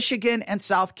away as Michigan and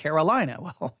South Carolina.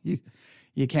 Well,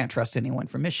 you can't trust anyone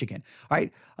from Michigan. All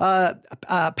right.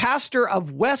 Pastor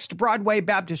of West Broadway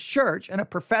Baptist Church and a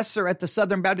professor at the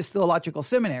Southern Baptist Theological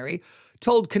Seminary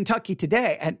told Kentucky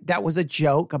Today, and that was a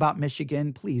joke about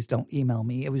Michigan. Please don't email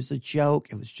me. It was a joke.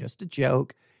 It was just a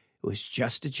joke. It was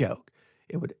just a joke.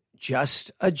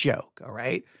 Just a joke. All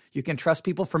right. You can trust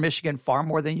people from Michigan far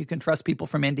more than you can trust people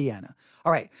from Indiana.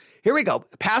 All right. Here we go.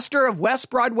 Pastor of West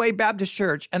Broadway Baptist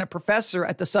Church and a professor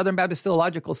at the Southern Baptist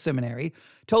Theological Seminary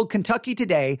told Kentucky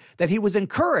Today that he was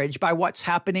encouraged by what's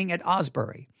happening at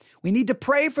Osbury. We need to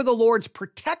pray for the Lord's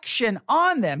protection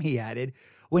on them, he added.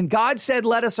 When God said,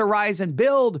 let us arise and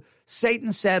build,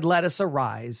 Satan said, let us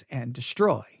arise and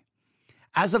destroy.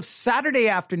 As of Saturday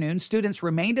afternoon, students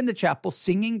remained in the chapel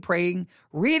singing, praying,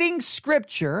 reading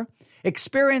scripture,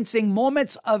 experiencing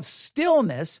moments of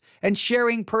stillness, and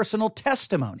sharing personal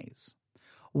testimonies.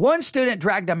 One student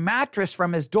dragged a mattress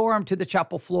from his dorm to the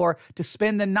chapel floor to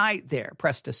spend the night there,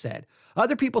 Presta said.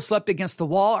 Other people slept against the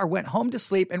wall or went home to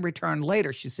sleep and returned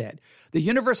later, she said. The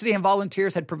university and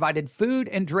volunteers had provided food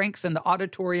and drinks in the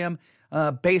auditorium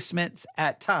basements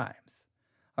at times.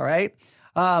 All right.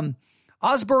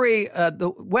 Osbury,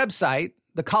 the website,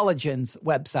 the Collegians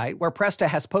website, where Presta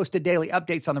has posted daily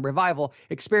updates on the revival,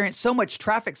 experienced so much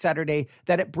traffic Saturday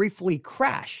that it briefly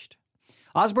crashed.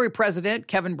 Osbury president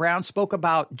Kevin Brown spoke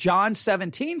about John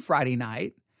 17 Friday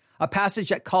night, a passage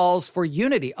that calls for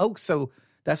unity. Oh, so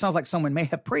that sounds like someone may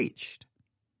have preached.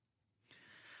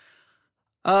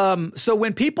 So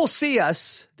when people see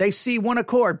us, they see one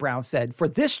accord, Brown said, for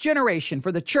this generation,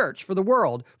 for the church, for the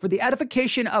world, for the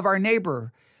edification of our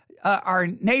neighbor,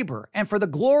 and for the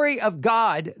glory of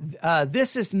God.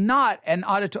 This is not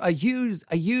a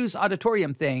used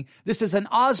auditorium thing. This is an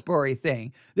Osbury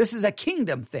thing. This is a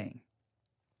kingdom thing.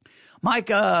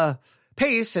 Mike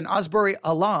Pace, an Osbury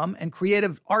alum and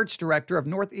creative arts director of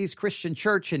Northeast Christian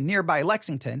Church in nearby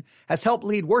Lexington, has helped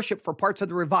lead worship for parts of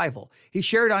the revival. He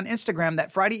shared on Instagram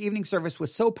that Friday evening service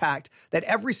was so packed that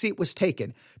every seat was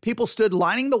taken. People stood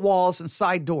lining the walls and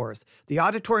side doors. The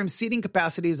auditorium seating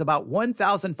capacity is about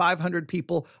 1,500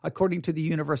 people, according to the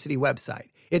university website.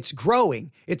 It's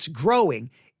growing. It's growing.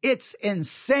 It's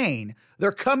insane.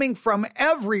 They're coming from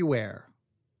everywhere.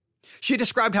 She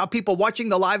described how people watching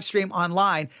the live stream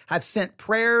online have sent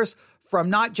prayers from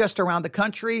not just around the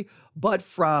country, but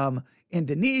from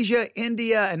Indonesia,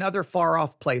 India, and other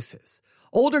far-off places.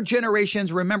 Older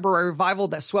generations remember a revival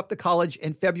that swept the college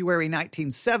in February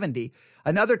 1970,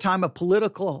 another time of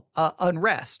political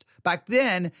unrest. Back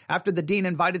then, after the dean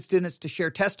invited students to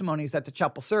share testimonies at the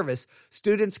chapel service,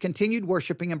 students continued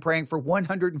worshiping and praying for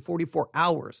 144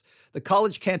 hours. The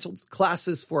college canceled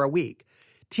classes for a week.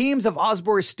 Teams of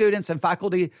Osbury students and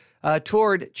faculty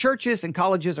toured churches and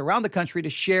colleges around the country to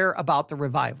share about the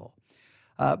revival.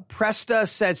 Presta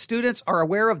said students are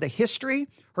aware of the history.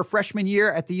 Her freshman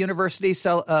year at the university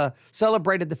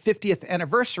celebrated the 50th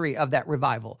anniversary of that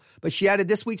revival. But she added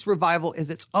this week's revival is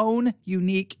its own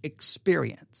unique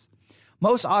experience.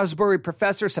 Most Osbury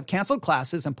professors have canceled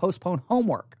classes and postponed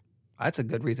homework. That's a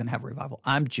good reason to have a revival.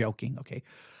 I'm joking, okay?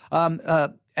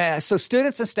 so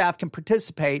students and staff can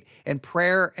participate in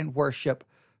prayer and worship,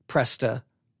 Presta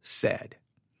said.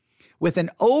 With an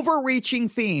overreaching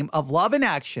theme of love in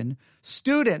action,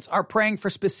 students are praying for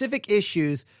specific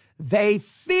issues they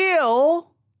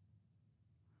feel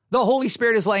the Holy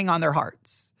Spirit is laying on their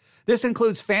hearts. This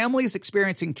includes families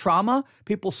experiencing trauma,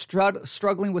 people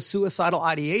struggling with suicidal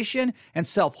ideation and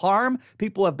self-harm,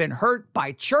 people who have been hurt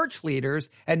by church leaders,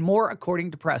 and more,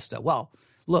 according to Presta. Well,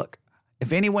 look,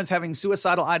 if anyone's having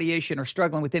suicidal ideation or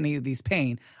struggling with any of these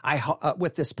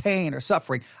with this pain or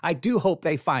suffering, I do hope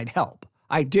they find help.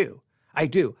 I do.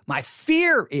 My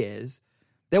fear is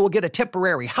they will get a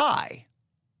temporary high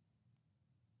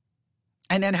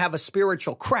and then have a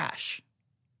spiritual crash.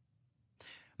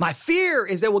 My fear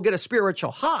is they will get a spiritual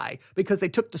high because they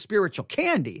took the spiritual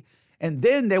candy, and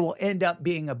then they will end up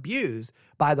being abused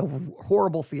by the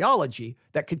horrible theology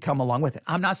that could come along with it.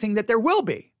 I'm not saying that there will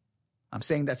be. I'm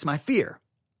saying that's my fear.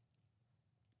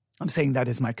 I'm saying that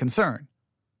is my concern.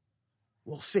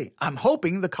 We'll see. I'm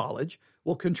hoping the college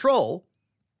will control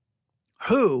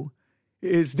who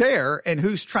is there and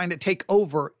who's trying to take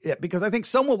over it, because I think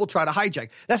someone will try to hijack.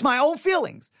 That's my own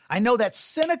feelings. I know that's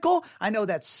cynical. I know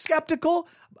that's skeptical,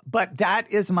 but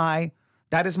that is my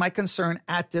concern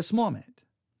at this moment.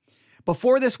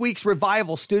 Before this week's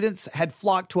revival, students had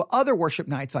flocked to other worship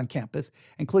nights on campus,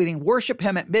 including Worship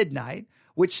Hymn at Midnight,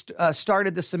 which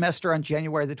started the semester on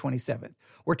January the 27th.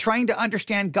 We're trying to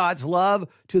understand God's love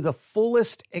to the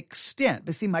fullest extent.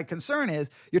 But see, my concern is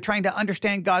you're trying to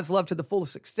understand God's love to the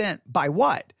fullest extent by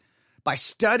what? By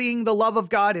studying the love of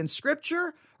God in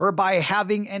Scripture, or by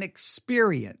having an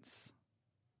experience?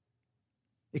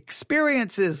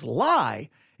 Experiences lie.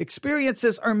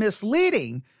 Experiences are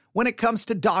misleading when it comes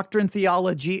to doctrine,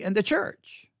 theology, and the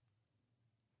church.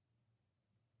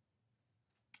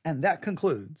 And that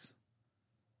concludes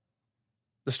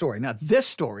the story. Now, this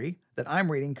story that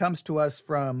I'm reading comes to us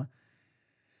from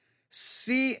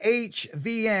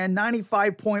CHVN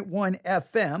 95.1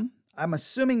 FM. I'm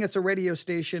assuming it's a radio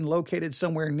station located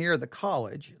somewhere near the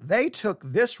college. They took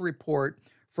this report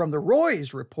from the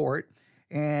Roys report,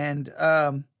 and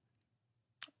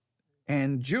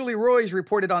Julie Roys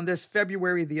reported on this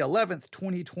February the 11th,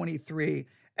 2023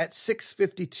 at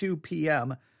 6:52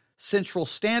 p.m. Central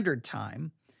Standard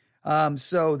Time.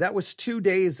 So that was 2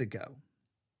 days ago.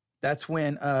 That's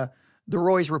when the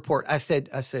Roys report, I said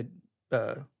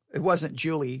it wasn't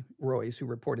Julie Roys who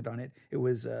reported on it. It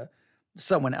was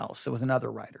someone else. It was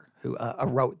another writer who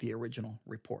wrote the original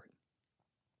report.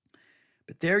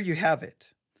 But there you have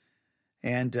it.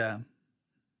 And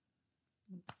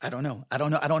I don't know. I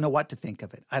don't know what to think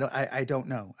of it. I don't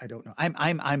know.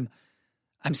 I'm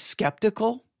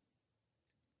skeptical.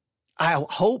 I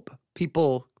hope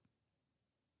people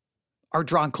are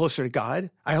drawn closer to God.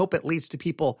 I hope it leads to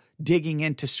people digging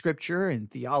into Scripture and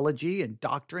theology and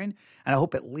doctrine. And I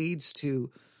hope it leads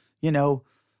to,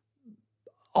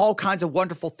 all kinds of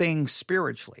wonderful things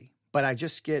spiritually. But I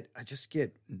just get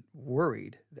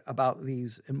worried about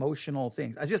these emotional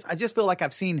things. I just feel like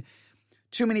I've seen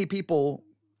too many people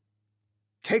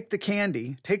take the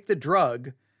candy, take the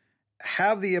drug,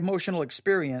 have the emotional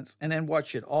experience, and then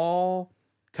watch it all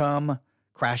come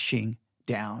crashing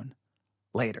down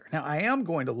later. Now, I am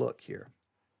going to look here.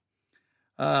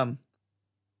 I'm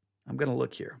going to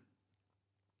look here.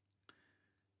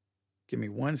 Give me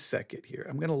 1 second here.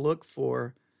 I'm going to look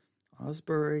for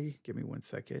Asbury. Give me 1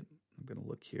 second. I'm going to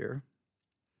look here.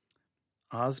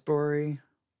 Asbury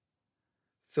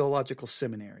Theological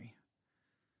Seminary.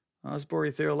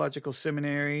 Asbury Theological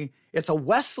Seminary. It's a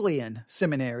Wesleyan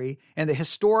seminary in the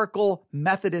historical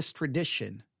Methodist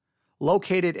tradition,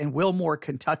 located in Wilmore,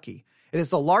 Kentucky. It is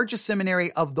the largest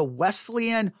seminary of the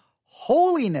Wesleyan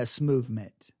holiness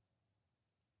movement.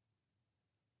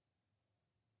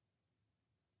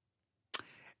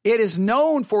 It is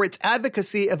known for its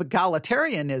advocacy of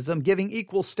egalitarianism, giving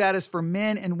equal status for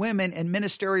men and women in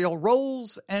ministerial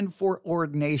roles and for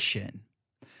ordination.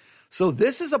 So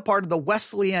this is a part of the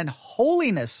Wesleyan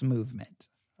holiness movement.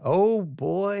 Oh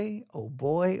boy, oh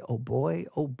boy, oh boy,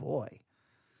 oh boy.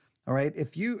 All right,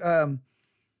 if you,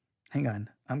 hang on.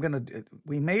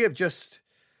 We may have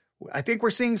I think we're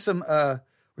seeing some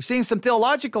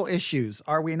theological issues,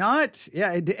 are we not?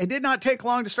 Yeah, it did not take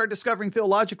long to start discovering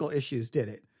theological issues, did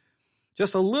it?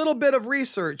 Just a little bit of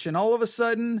research, and all of a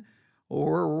sudden,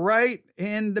 we're right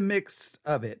in the mix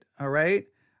of it, all right?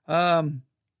 You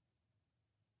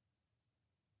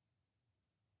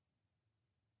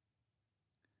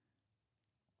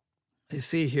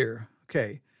see here,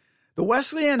 okay. The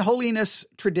Wesleyan holiness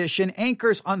tradition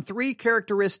anchors on three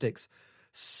characteristics: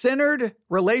 centered,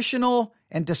 relational,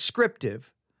 and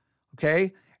descriptive.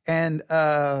 Okay. And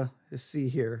let's see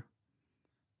here.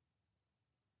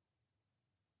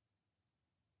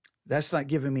 That's not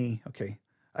giving me, okay.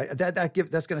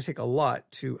 That's going to take a lot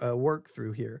to work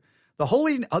through here. The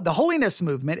holiness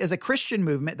movement is a Christian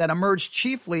movement that emerged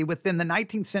chiefly within the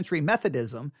 19th century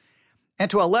Methodism, and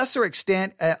to a lesser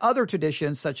extent, other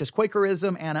traditions such as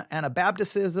Quakerism,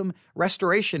 Anabaptism,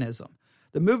 Restorationism.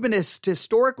 The movement is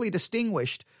historically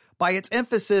distinguished by its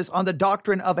emphasis on the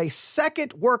doctrine of a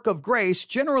second work of grace,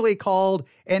 generally called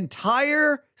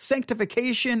entire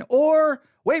sanctification, or,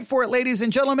 wait for it, ladies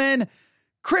and gentlemen,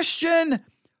 Christian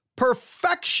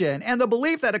perfection, and the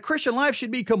belief that a Christian life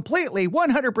should be completely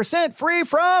 100% free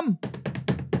from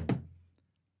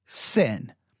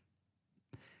sin.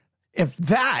 If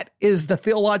that is the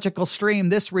theological stream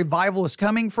this revival is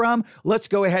coming from, let's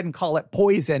go ahead and call it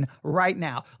poison right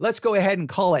now. Let's go ahead and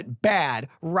call it bad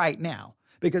right now.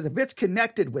 Because if it's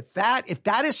connected with that, if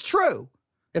that is true,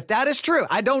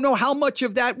 I don't know how much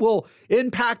of that will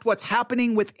impact what's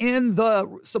happening within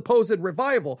the supposed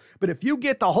revival. But if you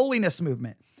get the holiness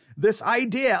movement, this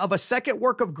idea of a second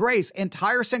work of grace,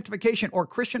 entire sanctification, or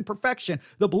Christian perfection,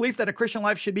 the belief that a Christian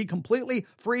life should be completely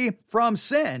free from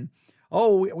sin.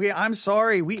 Oh, I'm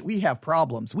sorry. We have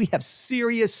problems. We have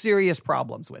serious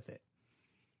problems with it.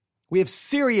 We have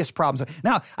serious problems.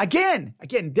 Now, again,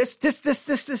 this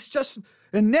just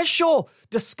initial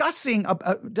discussing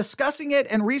it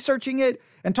and researching it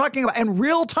and talking about in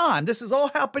real time. This is all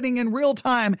happening in real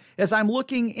time as I'm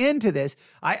looking into this.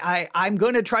 I'm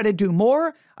going to try to do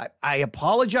more. I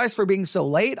apologize for being so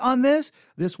late on this.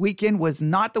 This weekend was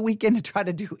not the weekend to try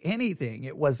to do anything.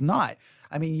 It was not.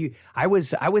 I mean, I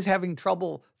was having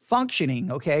trouble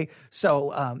functioning. Okay.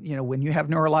 So, when you have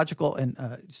neurological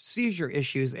and seizure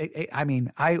issues,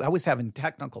 I was having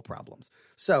technical problems.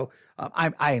 So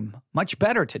I'm much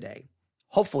better today.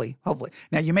 Hopefully.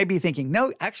 Now you may be thinking,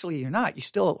 no, actually you're not. You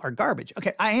still are garbage.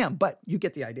 Okay. I am, but you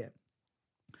get the idea.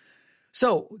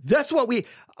 So that's what the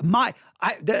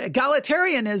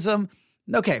egalitarianism.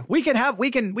 Okay. We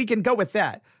can go with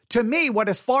that. To me, what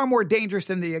is far more dangerous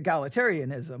than the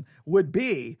egalitarianism would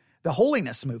be the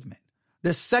holiness movement.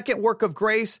 This second work of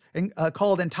grace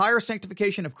called entire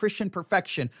sanctification of Christian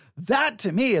perfection. That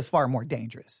to me is far more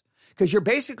dangerous because you're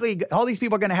basically, all these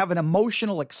people are going to have an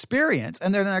emotional experience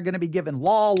and then they're going to be given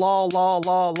law.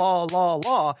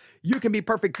 You can be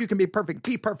perfect. You can be perfect.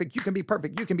 Be perfect. You can be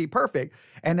perfect. You can be perfect.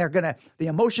 And the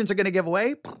emotions are going to give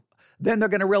away. Then they're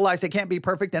going to realize they can't be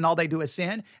perfect and all they do is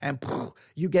sin. And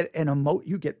you get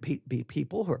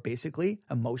people who are basically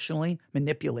emotionally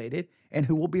manipulated and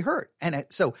who will be hurt. And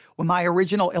so when my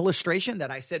original illustration that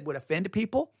I said would offend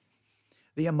people,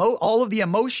 all of the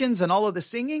emotions and all of the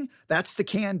singing, that's the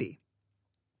candy.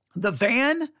 The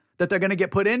van that they're going to get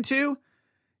put into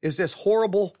is this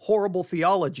horrible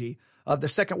theology of the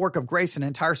second work of grace and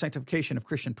entire sanctification of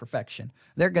Christian perfection.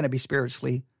 They're going to be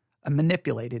spiritually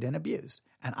manipulated and abused.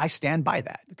 And I stand by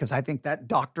that because I think that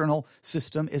doctrinal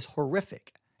system is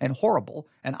horrific and horrible,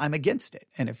 and I'm against it.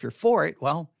 And if you're for it,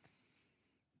 well,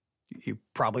 you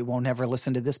probably won't ever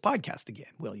listen to this podcast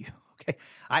again, will you? Okay.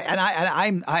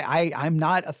 I'm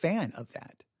not a fan of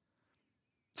that.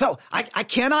 So I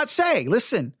cannot say,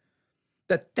 listen,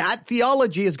 that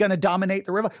theology is going to dominate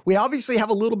the revival. We obviously have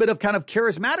a little bit of kind of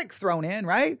charismatic thrown in,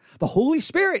 right? The Holy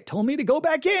Spirit told me to go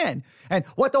back in. And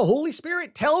what the Holy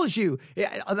Spirit tells you,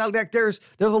 there's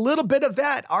a little bit of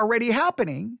that already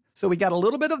happening. So we got a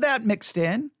little bit of that mixed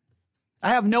in. I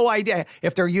have no idea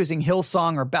if they're using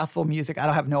Hillsong or Bethel music. I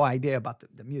don't have no idea about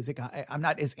the music. I'm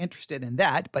not as interested in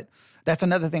that, but that's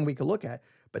another thing we could look at.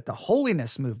 But the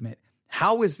holiness movement,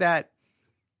 how is that?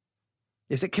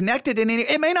 Is it connected in any?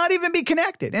 It may not even be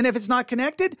connected. And if it's not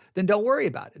connected, then don't worry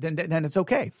about it. Then it's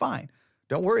okay. Fine.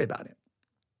 Don't worry about it.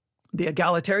 The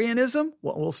egalitarianism,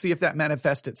 well, we'll see if that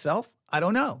manifests itself. I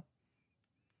don't know.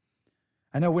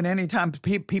 I know when anytime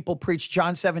people preach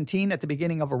John 17 at the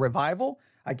beginning of a revival,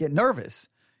 I get nervous.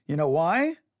 You know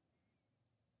why?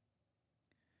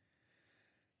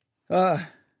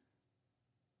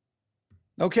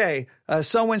 Okay.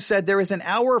 Someone said there's an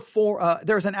hour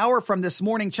from this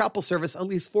morning chapel service, at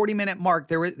least 40-minute mark.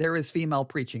 There is female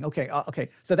preaching. Okay. Okay.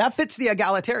 So that fits the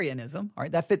egalitarianism. All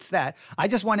right. That fits that. I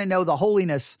just want to know the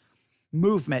holiness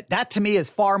movement. That to me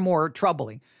is far more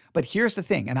troubling. But here's the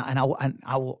thing, and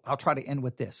I'll try to end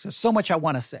with this. There's so much I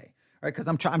want to say. Right, because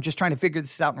I'm just trying to figure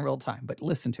this out in real time. But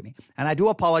listen to me. And I do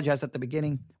apologize at the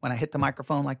beginning when I hit the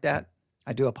microphone like that.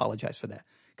 I do apologize for that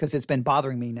because it's been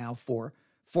bothering me now for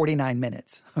 49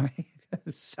 minutes. All right.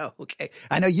 So, okay.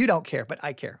 I know you don't care, but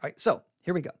I care. All right. So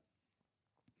here we go.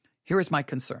 Here is my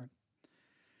concern.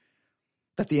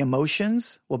 That the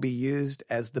emotions will be used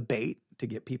as the bait to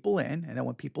get people in. And then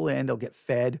when people in, they'll get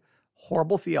fed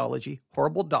horrible theology,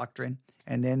 horrible doctrine,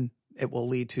 and then it will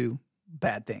lead to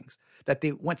bad things. That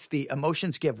once the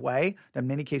emotions give way, then in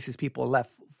many cases people are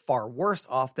left far worse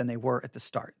off than they were at the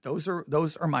start. Those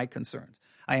are my concerns.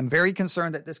 I am very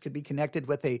concerned that this could be connected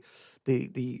with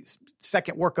the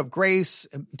second work of grace,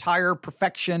 entire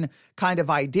perfection kind of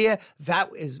idea. That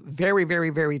is very, very,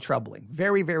 very troubling.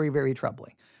 Very, very, very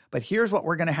troubling. But here's what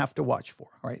we're going to have to watch for.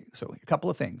 All right. So a couple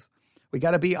of things. We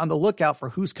got to be on the lookout for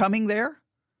who's coming there,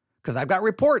 because I've got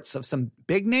reports of some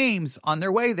big names on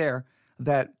their way there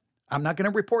that I'm not going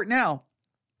to report now.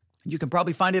 You can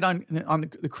probably find it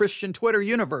on the Christian Twitter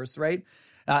universe, right?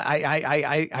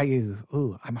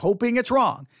 I'm hoping it's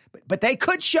wrong, but they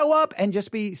could show up and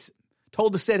just be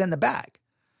told to sit in the back,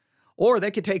 or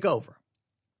they could take over.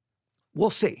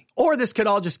 We'll see. Or this could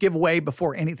all just give way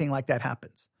before anything like that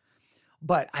happens.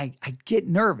 But I get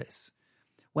nervous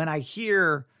when I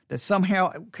hear that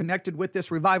somehow connected with this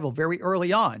revival very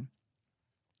early on,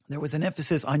 there was an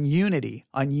emphasis on unity,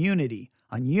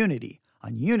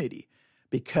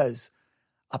 because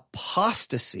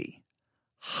apostasy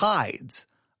hides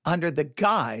under the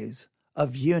guise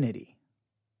of unity.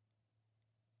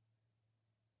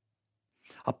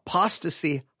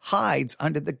 Apostasy hides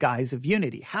under the guise of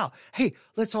unity. How? Hey,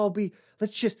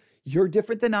 you're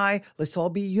different than I. Let's all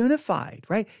be unified,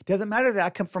 right? Doesn't matter that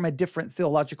I come from a different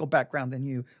theological background than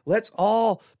you. Let's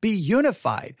all be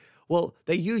unified. Well,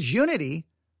 they use unity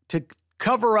to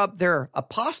cover up their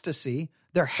apostasy,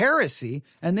 their heresy,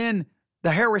 and then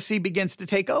the heresy begins to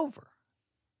take over.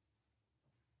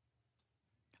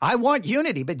 I want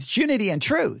unity, but it's unity and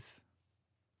truth.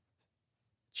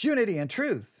 It's unity and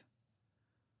truth.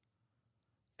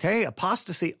 Okay,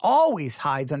 apostasy always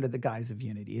hides under the guise of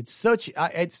unity. It's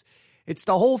the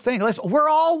whole thing. We're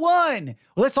all one.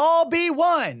 Let's all be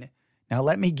one. Now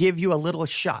let me give you a little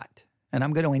shot, and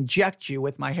I'm going to inject you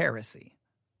with my heresy.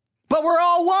 But we're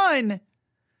all one.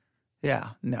 Yeah,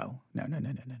 no.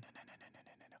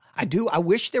 I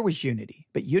wish there was unity,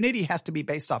 but unity has to be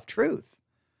based off truth.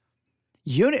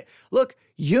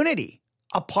 Unity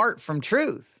apart from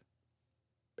truth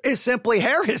is simply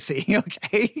heresy,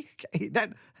 okay?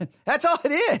 That's all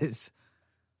it is.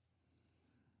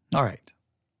 All right,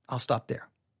 I'll stop there.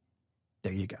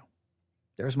 There you go.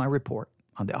 There's my report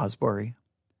on the Asbury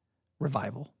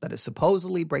revival that is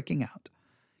supposedly breaking out.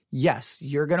 Yes,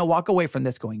 you're going to walk away from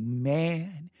this going,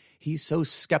 man, he's so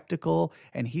skeptical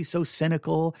and he's so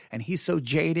cynical and he's so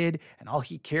jaded and all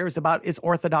he cares about is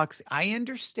orthodoxy. I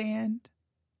understand.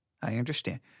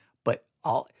 But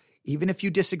even if you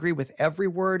disagree with every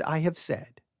word I have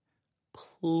said,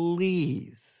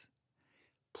 please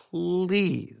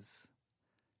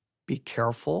be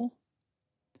careful.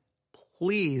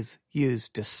 Please use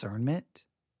discernment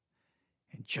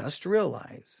and just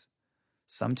realize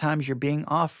sometimes you're being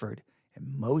offered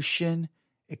emotion,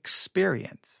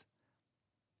 experience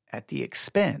at the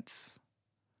expense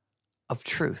of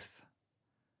truth,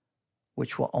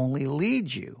 which will only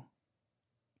lead you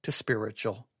to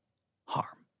spiritual harm.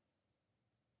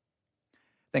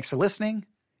 Thanks for listening.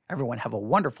 Everyone have a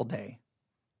wonderful day.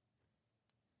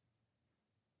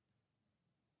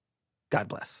 God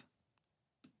bless.